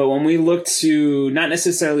him. But when we look to not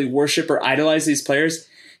necessarily worship or idolize these players,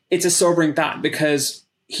 it's a sobering thought because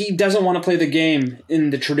he doesn't want to play the game in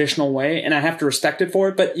the traditional way, and I have to respect it for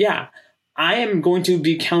it. But yeah, I am going to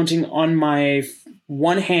be counting on my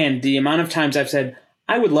one hand the amount of times I've said,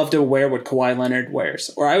 I would love to wear what Kawhi Leonard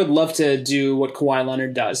wears, or I would love to do what Kawhi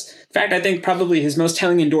Leonard does. In fact, I think probably his most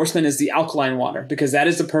telling endorsement is the alkaline water, because that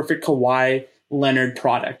is the perfect Kawhi Leonard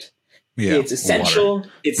product. Yeah, it's essential,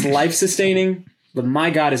 water. It's life-sustaining, but my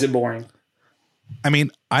God, is it boring. I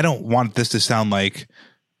mean, I don't want this to sound like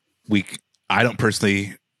I don't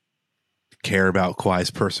personally care about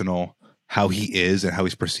Kawhi's personal, how he is and how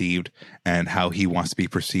he's perceived and how he wants to be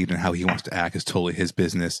perceived and how he wants to act is totally his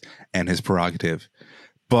business and his prerogative.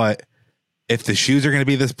 But if the shoes are going to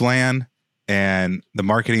be this bland and the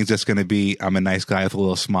marketing is just going to be, I'm a nice guy with a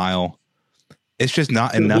little smile, it's just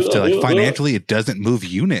not enough to, like, financially, it doesn't move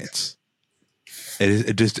units.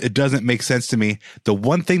 It doesn't make sense to me. The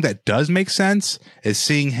one thing that does make sense is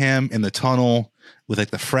seeing him in the tunnel with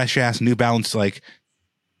like the fresh ass New Balance, like,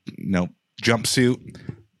 jumpsuit.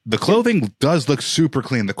 The clothing does look super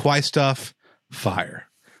clean. The Kawhi stuff, fire.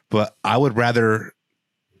 But I would rather,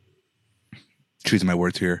 choosing my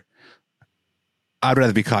words here, I'd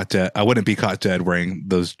rather be caught dead. I wouldn't be caught dead wearing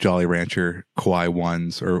those Jolly Rancher Kawhi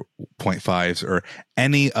 1s or 0.5s or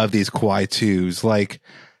any of these Kawhi 2s. Like,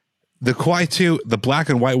 the Kawhi 2, the black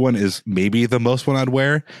and white one is maybe the most one I'd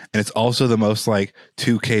wear. And it's also the most like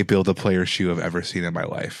 2K build a player shoe I've ever seen in my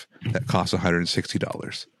life. That costs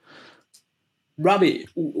 $160. Robbie,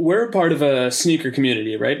 we're a part of a sneaker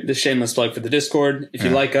community, right? The shameless plug for the Discord. If you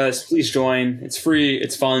like us, please join. It's free.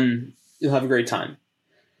 It's fun. You'll have a great time.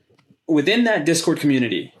 Within that Discord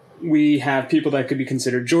community, we have people that could be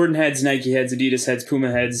considered Jordan heads, Nike heads, Adidas heads,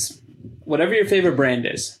 Puma heads, whatever your favorite brand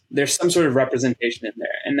is. There's some sort of representation in there.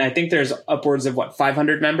 And I think there's upwards of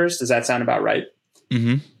 500 members. Does that sound about right?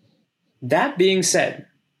 Mm-hmm. That being said,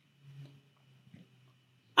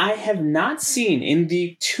 I have not seen in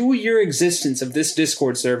the 2-year existence of this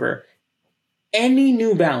Discord server any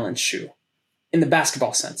New Balance shoe in the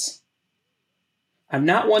basketball sense. I've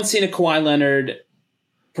not once seen a Kawhi Leonard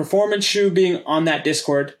performance shoe being on that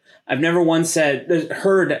Discord. I've never once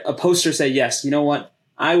heard a poster say, yes, you know what?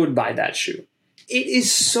 I would buy that shoe. It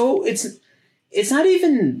is so, it's not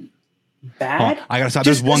even bad. I gotta stop.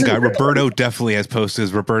 There's one guy. Roberto definitely has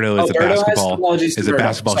posters. Roberto is a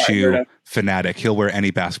basketball shoe fanatic. He'll wear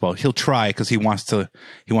any basketball. He'll try because he wants to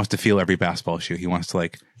feel every basketball shoe. He wants to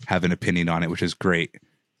like have an opinion on it, which is great.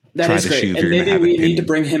 That is great. And maybe we need to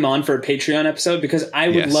bring him on for a Patreon episode because I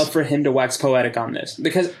would love for him to wax poetic on this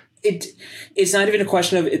because it's not even a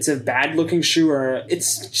question of it's a bad looking shoe or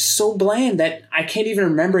it's so bland that I can't even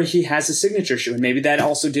remember he has a signature shoe. And maybe that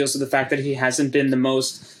also deals with the fact that he hasn't been the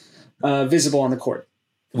most visible on the court.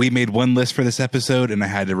 We made one list for this episode and I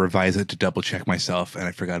had to revise it to double check myself and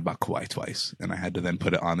I forgot about Kawhi twice and I had to then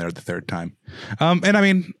put it on there the third time. And I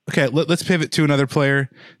mean, okay, let's pivot to another player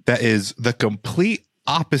that is the complete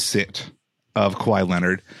opposite of Kawhi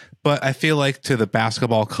Leonard, but I feel like to the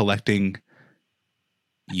basketball collecting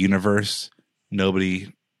universe,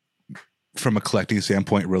 nobody from a collecting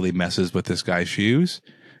standpoint really messes with this guy's shoes,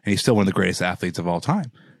 and he's still one of the greatest athletes of all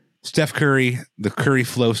time. Steph Curry, the Curry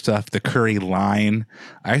Flow stuff, the Curry line.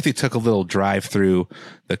 I actually took a little drive through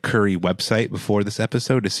the Curry website before this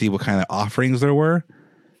episode to see what kind of offerings there were,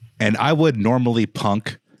 and I would normally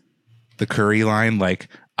punk the Curry line, like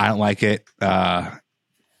I don't like it.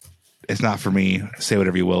 It's not for me. Say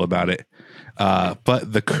whatever you will about it.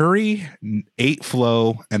 But the Curry 8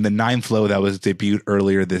 Flow and the 9 Flow that was debuted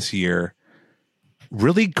earlier this year,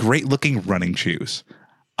 really great looking running shoes.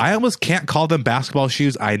 I almost can't call them basketball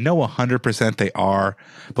shoes. I know 100% they are,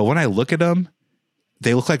 but when I look at them,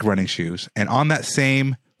 they look like running shoes. And on that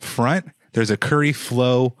same front, there's a Curry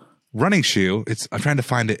Flow running shoe. I'm trying to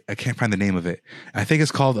find it. I can't find the name of it. I think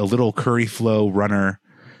it's called a little Curry Flow runner.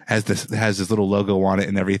 Has this little logo on it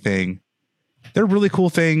and everything. They're really cool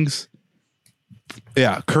things.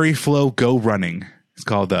 Yeah, Curry Flow Go Running. It's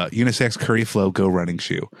called the unisex Curry Flow Go Running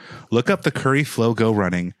shoe. Look up the Curry Flow Go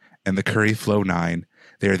Running and the Curry Flow 9.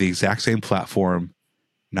 They're the exact same platform.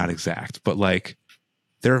 Not exact, but like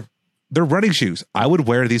they're running shoes. I would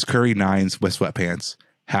wear these Curry 9s with sweatpants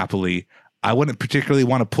happily. I wouldn't particularly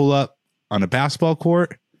want to pull up on a basketball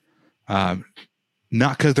court.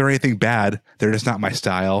 Not because they're anything bad. They're just not my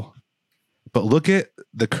style. But look at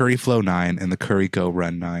the Curry Flow 9 and the Curry Go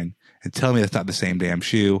Run 9 and tell me that's not the same damn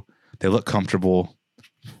shoe. They look comfortable.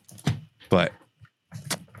 But,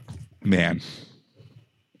 man,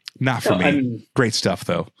 not for me. Great stuff,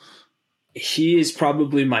 though. He is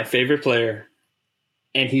probably my favorite player,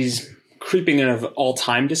 and he's creeping in an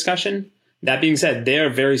all-time discussion. That being said, they are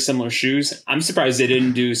very similar shoes. I'm surprised they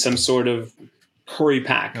didn't do some sort of Curry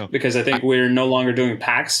pack because I think we're no longer doing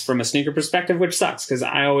packs from a sneaker perspective, which sucks because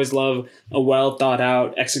I always love a well thought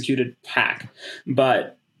out executed pack,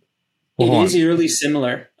 but it is eerily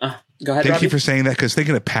similar. Go ahead. Thank Robbie. you for saying that because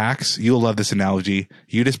thinking of packs, you'll love this analogy.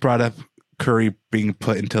 You just brought up Curry being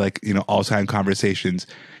put into all time conversations.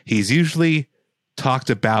 He's usually talked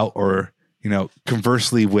about or,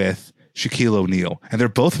 conversely with Shaquille O'Neal, and they're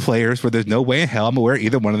both players where there's no way in hell I'm gonna wear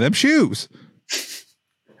either one of them shoes.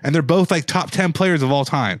 And they're both like top 10 players of all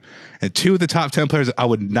time. And 2 of the top 10 players, I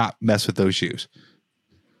would not mess with those shoes.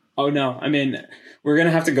 Oh, no. I mean, we're going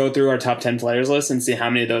to have to go through our top 10 players list and see how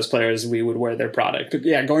many of those players we would wear their product. But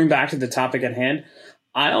yeah, going back to the topic at hand,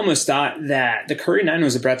 I almost thought that the Curry 9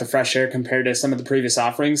 was a breath of fresh air compared to some of the previous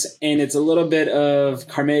offerings. And it's a little bit of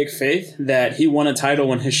karmic faith that he won a title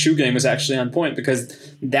when his shoe game was actually on point,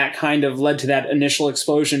 because that kind of led to that initial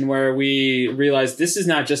explosion where we realized this is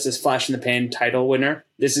not just a flash in the pan title winner.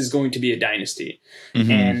 This is going to be a dynasty.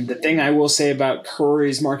 Mm-hmm. And the thing I will say about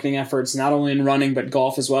Curry's marketing efforts, not only in running, but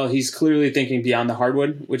golf as well, he's clearly thinking beyond the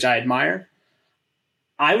hardwood, which I admire.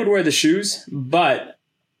 I would wear the shoes, but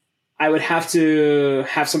I would have to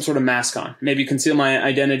have some sort of mask on, maybe conceal my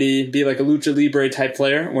identity, be like a lucha libre type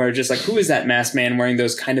player where just like, who is that masked man wearing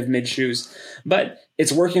those kind of mid shoes? But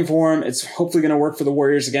it's working for him. It's hopefully going to work for the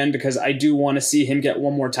Warriors again, because I do want to see him get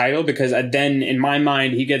one more title, because then in my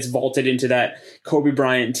mind, he gets vaulted into that Kobe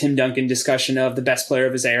Bryant, Tim Duncan discussion of the best player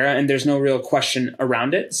of his era. And there's no real question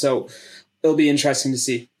around it. So it'll be interesting to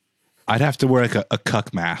see. I'd have to wear like a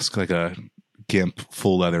cuck mask, like a GIMP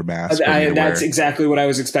full leather mask. That's exactly what I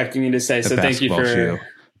was expecting you to say. So thank you for shoe.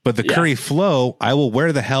 But the Curry Flow, I will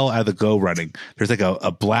wear the hell out of the Go Running. There's like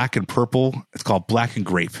a black and purple. It's called Black and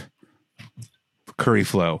Grape. Curry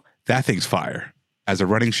Flow. That thing's fire. As a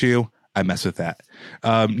running shoe, I mess with that.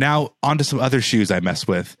 Now on to some other shoes I mess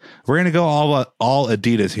with. We're going to go all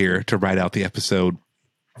Adidas here to ride out the episode.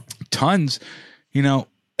 tons. You know,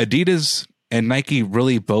 Adidas and Nike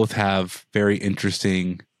really both have very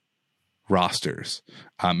interesting rosters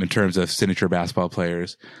in terms of signature basketball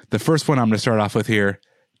players. The first one I'm going to start off with here,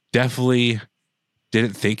 definitely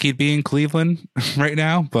didn't think he'd be in Cleveland right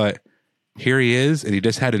now, but here he is, and he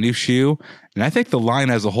just had a new shoe. And I think the line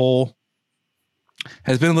as a whole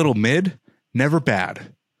has been a little mid, never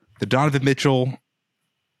bad. The Donovan Mitchell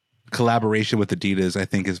collaboration with Adidas, I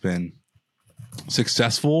think, has been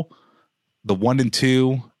successful. The 1 and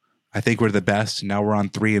 2, I think, were the best. Now we're on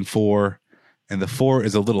 3 and 4. And the 4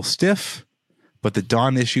 is a little stiff, but the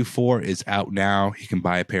Don issue 4 is out now. You can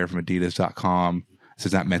buy a pair from adidas.com. This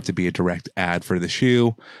is not meant to be a direct ad for the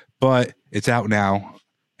shoe, but it's out now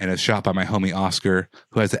and it's shot by my homie Oscar,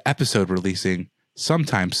 who has an episode releasing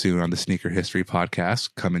sometime soon on the Sneaker History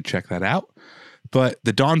podcast. Come and check that out. But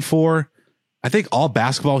the Don 4, I think all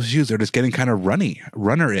basketball shoes are just getting kind of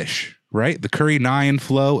runner-ish, right? The Curry 9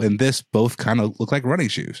 Flow and this both kind of look like running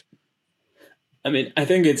shoes. I mean, I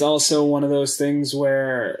think it's also one of those things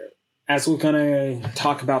where, as we're going to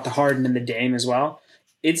talk about the Harden and the Dame as well,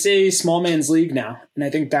 it's a small man's league now. And I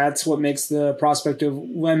think that's what makes the prospect of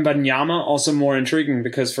Wembanyama also more intriguing,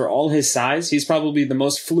 because for all his size, he's probably the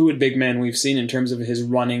most fluid big man we've seen in terms of his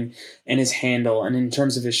running and his handle and in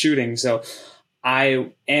terms of his shooting. So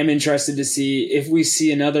I am interested to see if we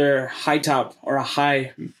see another high top or a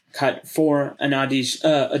high cut for an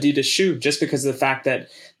Adidas shoe, just because of the fact that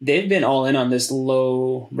they've been all in on this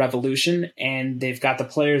low revolution and they've got the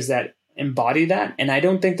players that embody that. And I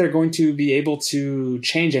don't think they're going to be able to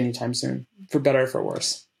change anytime soon, for better or for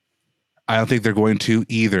worse. I don't think they're going to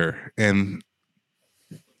either. And,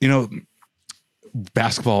 you know,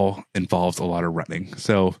 basketball involves a lot of running.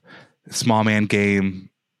 So small man game,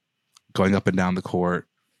 going up and down the court,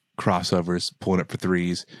 crossovers, pulling up for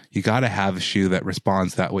threes. You got to have a shoe that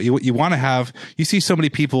responds that way. You want to have, you see so many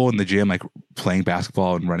people in the gym like playing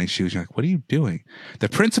basketball and running shoes. You're like, what are you doing? The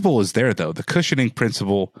principle is there though. The cushioning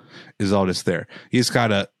principle is all just there. You just got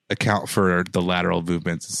to account for the lateral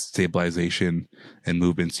movements, stabilization, and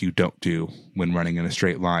movements you don't do when running in a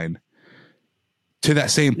straight line. To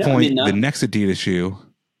that same point, the next Adidas shoe,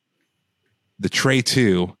 the Trey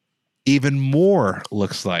 2, even more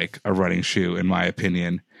looks like a running shoe in my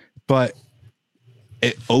opinion. But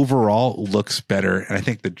it overall looks better. And I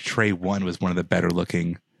think the Trey 1 was one of the better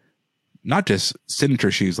looking, not just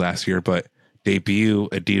signature shoes last year, but debut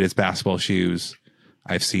Adidas basketball shoes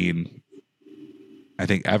I've seen, I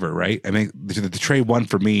think, ever, right? I mean, the Trey 1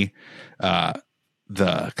 for me, the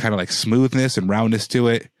kind of like smoothness and roundness to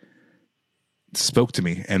it spoke to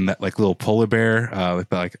me. And that like little polar bear,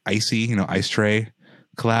 like icy, ice tray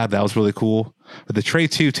collab, that was really cool. But the Trey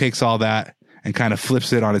 2 takes all that and kind of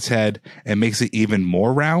flips it on its head and makes it even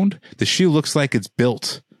more round. The shoe looks like it's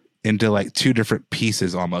built into like two different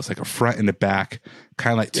pieces, almost like a front and a back,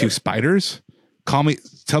 kind of like two spiders. Tell me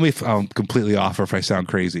if I'm completely off or if I sound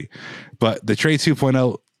crazy. But the Trey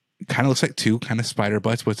 2.0 kind of looks like two kind of spider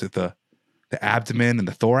butts. What's it, the abdomen and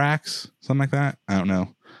the thorax? Something like that? I don't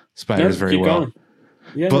know. Spiders very well.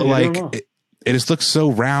 Yeah, but like it just looks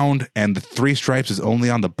so round, and the 3 stripes is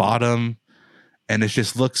only on the bottom, and it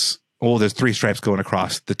just looks, well, there's 3 stripes going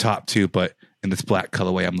across the top too, but in this black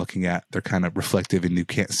colorway I'm looking at, they're kind of reflective and you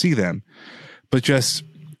can't see them. But just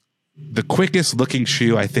the quickest looking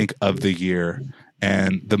shoe, I think, of the year,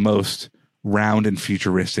 and the most round and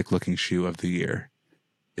futuristic looking shoe of the year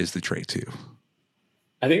is the Trey 2.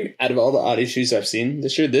 I think out of all the Adi shoes I've seen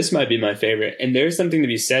this year, this might be my favorite. And there's something to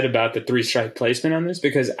be said about the 3-stripe placement on this,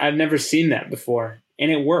 because I've never seen that before.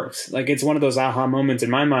 And it works. Like, it's one of those aha moments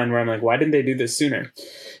in my mind where I'm like, why didn't they do this sooner?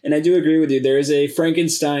 And I do agree with you. There is a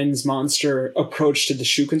Frankenstein's monster approach to the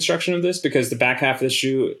shoe construction of this, because the back half of the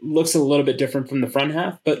shoe looks a little bit different from the front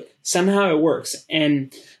half, but somehow it works.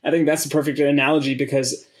 And I think that's the perfect analogy,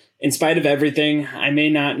 because in spite of everything, I may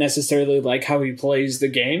not necessarily like how he plays the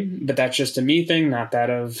game, but that's just a me thing, not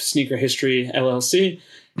that of Sneaker History LLC.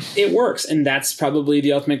 It works, and that's probably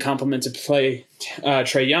the ultimate compliment to play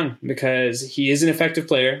Trae Young, because he is an effective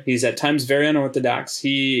player. He's at times very unorthodox.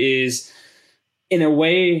 He is, in a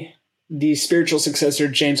way, the spiritual successor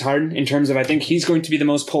to James Harden in terms of, I think he's going to be the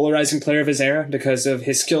most polarizing player of his era because of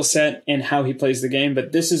his skill set and how he plays the game.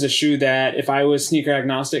 But this is a shoe that, if I was sneaker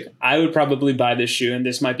agnostic, I would probably buy this shoe, and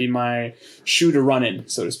this might be my shoe to run in,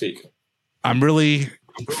 so to speak. I'm really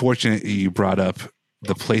fortunate you brought up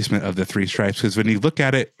the placement of the 3 stripes, because when you look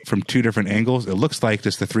at it from 2 different angles, it looks like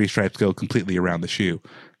just the 3 stripes go completely around the shoe.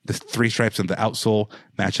 The 3 stripes on the outsole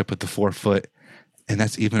match up with the forefoot, and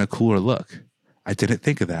that's even a cooler look. I didn't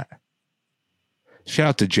think of that. Shout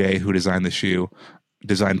out to Jay, who designed the shoe.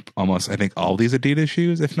 designed almost, I think, all these Adidas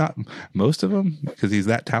shoes, if not most of them, because he's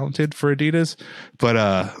that talented for Adidas. But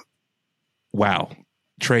wow,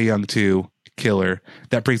 Trae Young too, killer.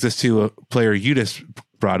 That brings us to a player you just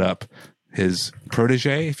brought up, his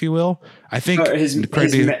protege, if you will. I think his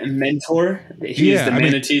mentor. He's the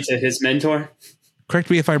manatee to his mentor. Correct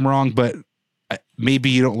me if I'm wrong, but maybe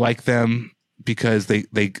you don't like them because they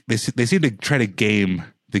seem to try to game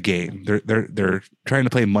the game. They're trying to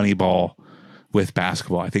play money ball with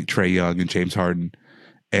basketball. I think Trae Young and James Harden,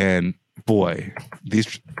 and boy,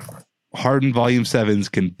 these Harden Volume 7s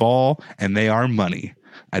can ball, and they are money.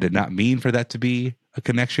 I did not mean for that to be a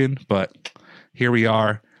connection, but here we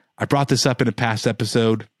are. I brought this up in a past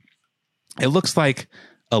episode. It looks like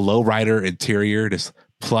a lowrider interior, just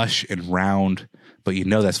plush and round, but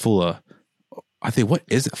that's full of, I think, what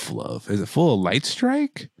is it full of? Is it full of Light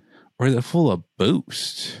Strike or is it full of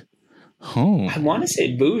Boost? I want to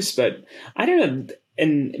say Boost, but I don't know.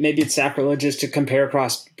 And maybe it's sacrilegious to compare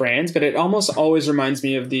across brands, but it almost always reminds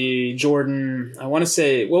me of the Jordan. I want to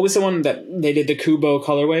say, what was the one that they did the Kubo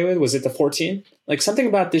colorway with? Was it the 14? Like, something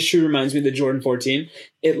about this shoe reminds me of the Jordan 14.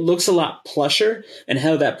 It looks a lot plusher, and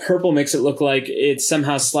how that purple makes it look like it's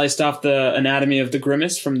somehow sliced off the anatomy of the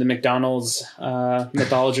Grimace from the McDonald's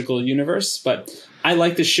mythological universe. But I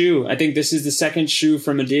like the shoe. I think this is the second shoe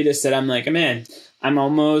from Adidas that I'm like, man, I'm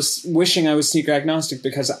almost wishing I was sneaker agnostic,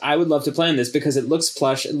 because I would love to play in this because it looks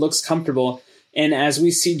plush, it looks comfortable. And as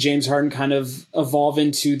we see James Harden kind of evolve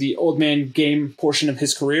into the old man game portion of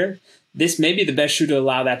his career, this may be the best shoe to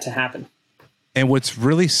allow that to happen. And what's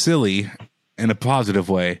really silly in a positive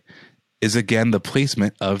way is, again, the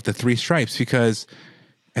placement of the 3 stripes, because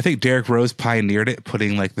I think Derrick Rose pioneered it,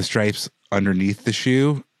 putting like the stripes underneath the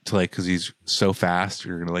shoe to because he's so fast,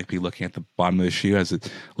 you're going to be looking at the bottom of the shoe as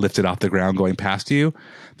it lifted off the ground going past you.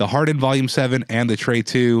 The Harden Volume 7 and the Trae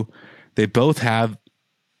 2, they both have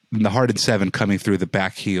the Harden 7 coming through the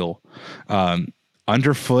back heel.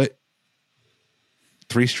 Underfoot,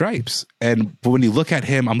 3 stripes. But when you look at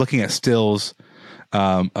him, I'm looking at stills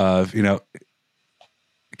of,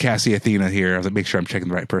 Cassie Athena here. I was like, make sure I'm checking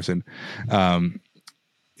the right person.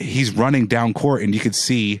 He's running down court, and you could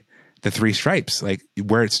see the 3 stripes, like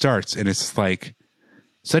where it starts. And it's like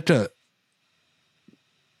such a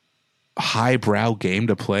highbrow game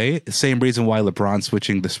to play. Same reason why LeBron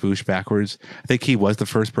switching the swoosh backwards. I think he was the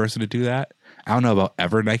first person to do that. I don't know about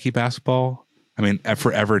ever Nike basketball. I mean,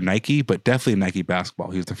 forever Nike, but definitely Nike basketball.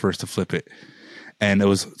 He was the first to flip it. And it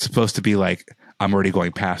was supposed to be like, I'm already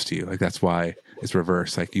going past you. Like, that's why it's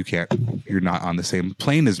reversed. Like, you're not on the same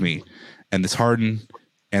plane as me. And this Harden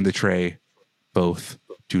and the Trae both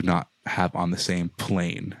do not have on the same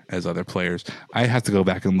plane as other players. I have to go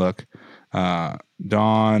back and look.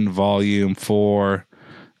 Dawn Volume 4.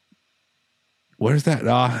 Where's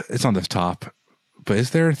that? It's on the top. But is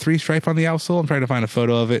there a 3 stripe on the outsole? I'm trying to find a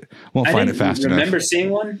photo of it. Won't find it fast enough. I remember seeing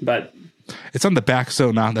one, but it's on the back.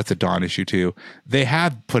 So now that's a Dawn issue too. They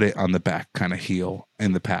have put it on the back kind of heel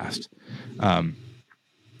in the past.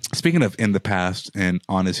 Speaking of in the past and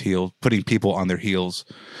on his heel, putting people on their heels,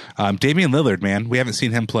 Damian Lillard, man, we haven't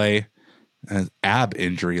seen him play an ab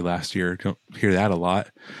injury last year. Don't hear that a lot,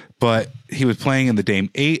 but he was playing in the Dame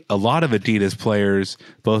 8. A lot of Adidas players,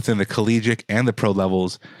 both in the collegiate and the pro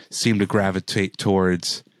levels, seem to gravitate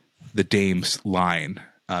towards the Dame's line.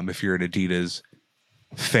 If you're an Adidas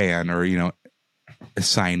fan or, a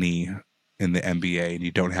signee in the NBA and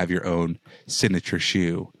you don't have your own signature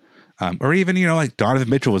shoe, or even, like Donovan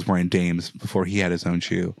Mitchell was wearing Dames before he had his own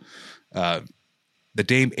shoe. The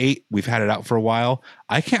Dame 8, we've had it out for a while.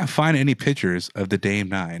 I can't find any pictures of the Dame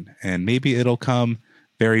 9, and maybe it'll come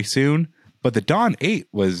very soon. But the Dawn 8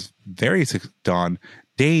 was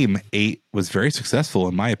Dame 8 was very successful,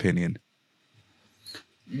 in my opinion.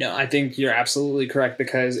 No, I think you're absolutely correct,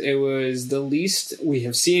 because it was the least we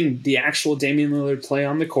have seen the actual Damian Lillard play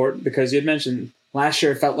on the court, because you had mentioned last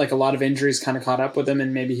year it felt like a lot of injuries kind of caught up with him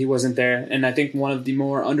and maybe he wasn't there. And I think one of the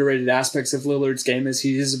more underrated aspects of Lillard's game is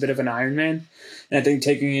he is a bit of an Iron Man. And I think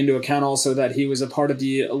taking into account also that he was a part of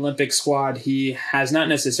the Olympic squad, he has not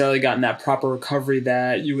necessarily gotten that proper recovery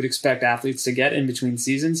that you would expect athletes to get in between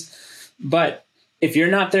seasons. But if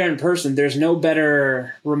you're not there in person, there's no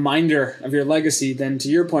better reminder of your legacy than, to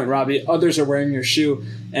your point, Robbie, others are wearing your shoe.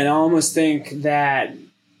 And I almost think that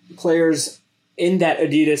players in that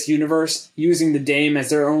Adidas universe using the Dame as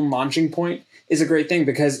their own launching point is a great thing,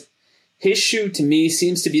 because his shoe to me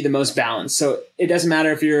seems to be the most balanced. So it doesn't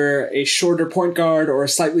matter if you're a shorter point guard or a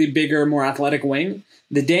slightly bigger, more athletic wing.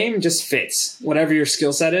 The Dame just fits whatever your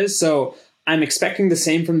skill set is. So I'm expecting the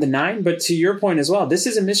same from the 9, but to your point as well, this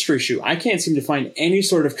is a mystery shoe. I can't seem to find any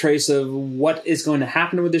sort of trace of what is going to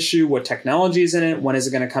happen with this shoe, what technology is in it, when is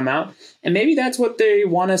it going to come out. And maybe that's what they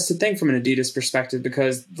want us to think from an Adidas perspective,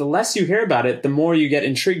 because the less you hear about it, the more you get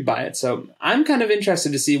intrigued by it. So I'm kind of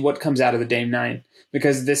interested to see what comes out of the Dame 9,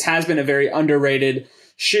 because this has been a very underrated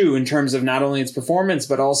shoe in terms of not only its performance,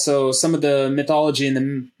 but also some of the mythology and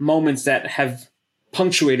the moments that have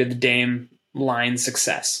punctuated the Dame line's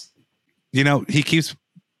success. You know, he keeps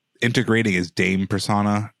integrating his Dame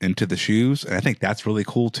persona into the shoes, and I think that's really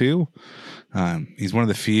cool too. He's one of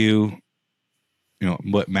the few, you know,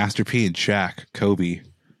 what Master P and Shaq, Kobe,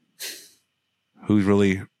 who's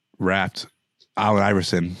really rapped. Allen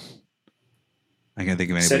Iverson. I can't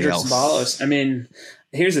think of anybody Cedric else. Ceballos. I mean,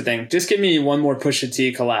 here's the thing. Just give me one more Pusha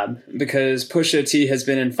T collab, because Pusha T has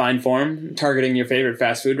been in fine form, targeting your favorite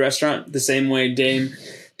fast food restaurant the same way Dame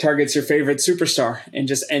targets your favorite superstar and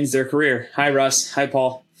just ends their career. Hi, Russ. Hi,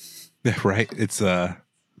 Paul. Yeah, right. It's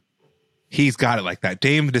he's got it like that.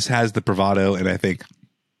 Dame just has the bravado, and I think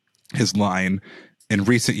his line in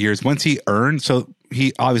recent years, once he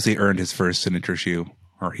obviously earned his first signature shoe,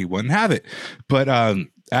 or he wouldn't have it. But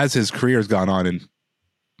as his career has gone on and,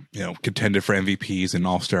 you know, contended for MVPs and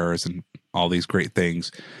All-Stars and all these great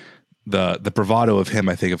things, the bravado of him,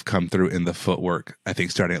 I think, have come through in the footwork. I think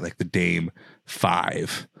starting at like the Dame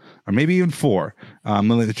 5 or maybe even 4. Let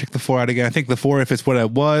me check the 4 out again. I think the 4, if it's what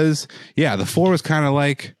it was, yeah, the 4 was kind of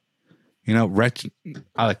like, you know,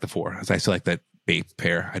 I like the 4, as I still like that Bape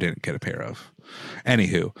pair. I didn't get a pair of.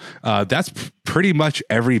 Anywho, that's pretty much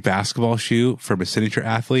every basketball shoe from a signature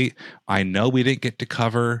athlete. I know we didn't get to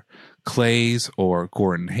cover Clay's or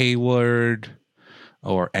Gordon Hayward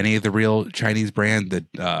or any of the real Chinese brand,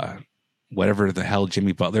 that whatever the hell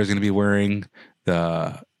Jimmy Butler is going to be wearing,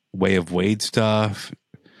 the Way of Wade stuff.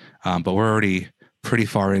 But we're already pretty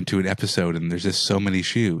far into an episode, and there's just so many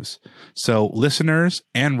shoes. So listeners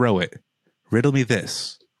and Rowett, riddle me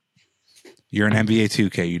this. You're an NBA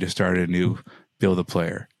 2K. You just started a new Build a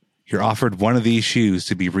Player. You're offered one of these shoes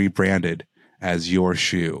to be rebranded as your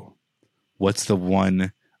shoe. What's the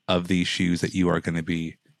one of these shoes that you are going to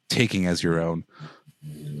be taking as your own?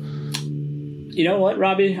 You know what,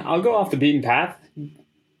 Robbie? I'll go off the beaten path.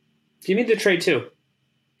 Give me the Trey 2.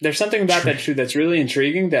 There's something about that shoe that's really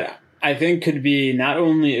intriguing that I think could be not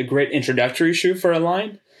only a great introductory shoe for a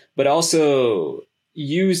line, but also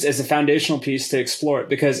used as a foundational piece to explore it.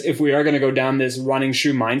 Because if we are going to go down this running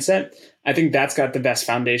shoe mindset, I think that's got the best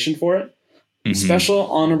foundation for it. Mm-hmm. Special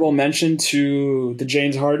honorable mention to the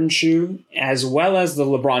James Harden shoe, as well as the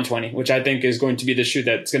LeBron 20, which I think is going to be the shoe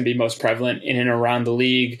that's going to be most prevalent in and around the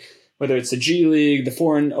league, whether it's the G League, the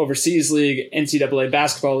Foreign Overseas League, NCAA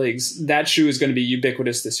basketball leagues. That shoe is going to be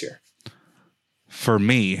ubiquitous this year. For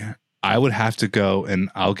me, I would have to go, and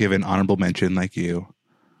I'll give an honorable mention like you.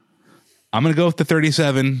 I'm going to go with the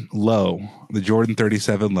 37 low, the Jordan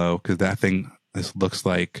 37 low, because that thing, this looks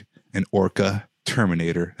like an orca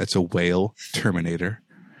Terminator. That's a whale Terminator.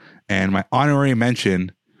 And my honorary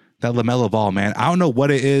mention, that LaMelo Ball, man, I don't know what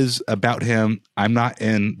it is about him. I'm not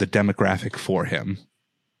in the demographic for him,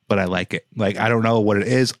 but I like it. Like, I don't know what it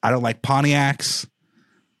is. I don't like Pontiacs.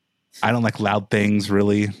 I don't like loud things,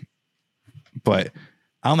 really. But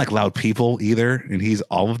I don't like loud people either. And he's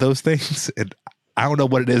all of those things. And I don't know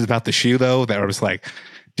what it is about the shoe, though, that I was like,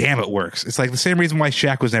 damn, it works. It's like the same reason why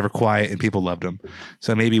Shaq was never quiet and people loved him.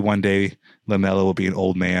 So maybe one day LaMelo will be an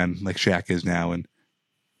old man like Shaq is now, and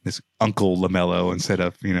this Uncle LaMelo instead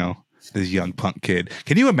of, you know, this young punk kid.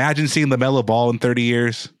 Can you imagine seeing LaMelo Ball in 30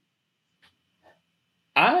 years?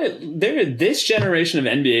 This generation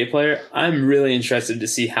of NBA player, I'm really interested to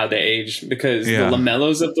see how they age, because Yeah. the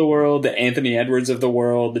LaMelos of the world, the Anthony Edwards of the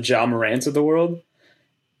world, the Ja Morants of the world,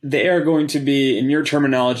 they are going to be, in your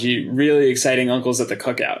terminology, really exciting uncles at the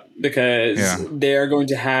cookout, because they are going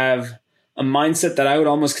to have a mindset that I would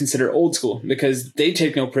almost consider old school, because they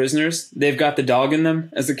take no prisoners. They've got the dog in them,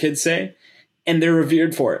 as the kids say, and they're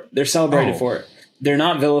revered for it. They're celebrated for it. They're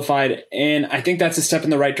not vilified. And I think that's a step in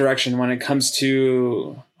the right direction when it comes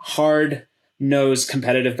to hard-nosed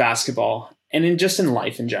competitive basketball and in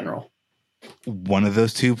life in general. One of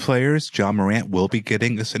those two players, John Morant, will be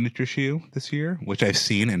getting a signature shoe this year, which I've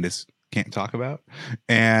seen and just can't talk about.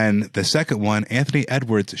 And the second one, Anthony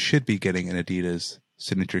Edwards, should be getting an Adidas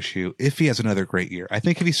signature shoe if he has another great year. I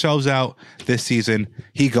think if he sells out this season,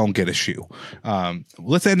 he gonna get a shoe.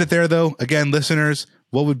 Let's end it there, though. Again, listeners,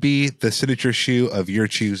 what would be the signature shoe of your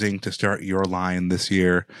choosing to start your line this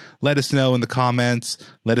year? Let us know in the comments.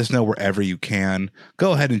 Let us know wherever you can.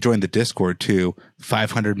 Go ahead and join the Discord too.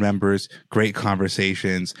 500 members, great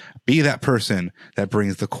conversations. Be that person that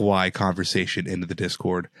brings the Kawhi conversation into the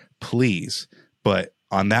Discord, please. But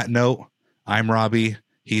on that note, I'm Robbie.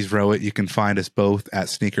 He's Rowett. You can find us both at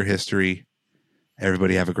Sneaker History.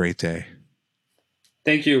 Everybody have a great day.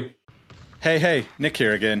 Thank you. Hey, Nick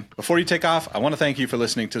here again. Before you take off, I want to thank you for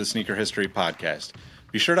listening to the Sneaker History Podcast.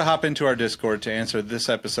 Be sure to hop into our Discord to answer this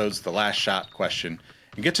episode's The Last Shot question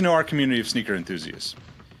and get to know our community of sneaker enthusiasts.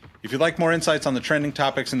 If you'd like more insights on the trending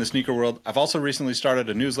topics in the sneaker world, I've also recently started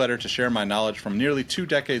a newsletter to share my knowledge from nearly 2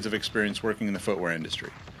 decades of experience working in the footwear industry.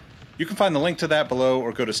 You can find the link to that below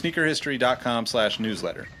or go to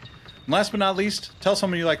sneakerhistory.com/newsletter. And last but not least, tell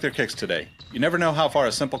someone you like their kicks today. You never know how far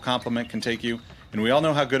a simple compliment can take you, and we all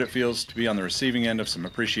know how good it feels to be on the receiving end of some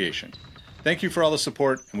appreciation. Thank you for all the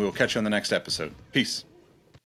support, and we will catch you on the next episode. Peace.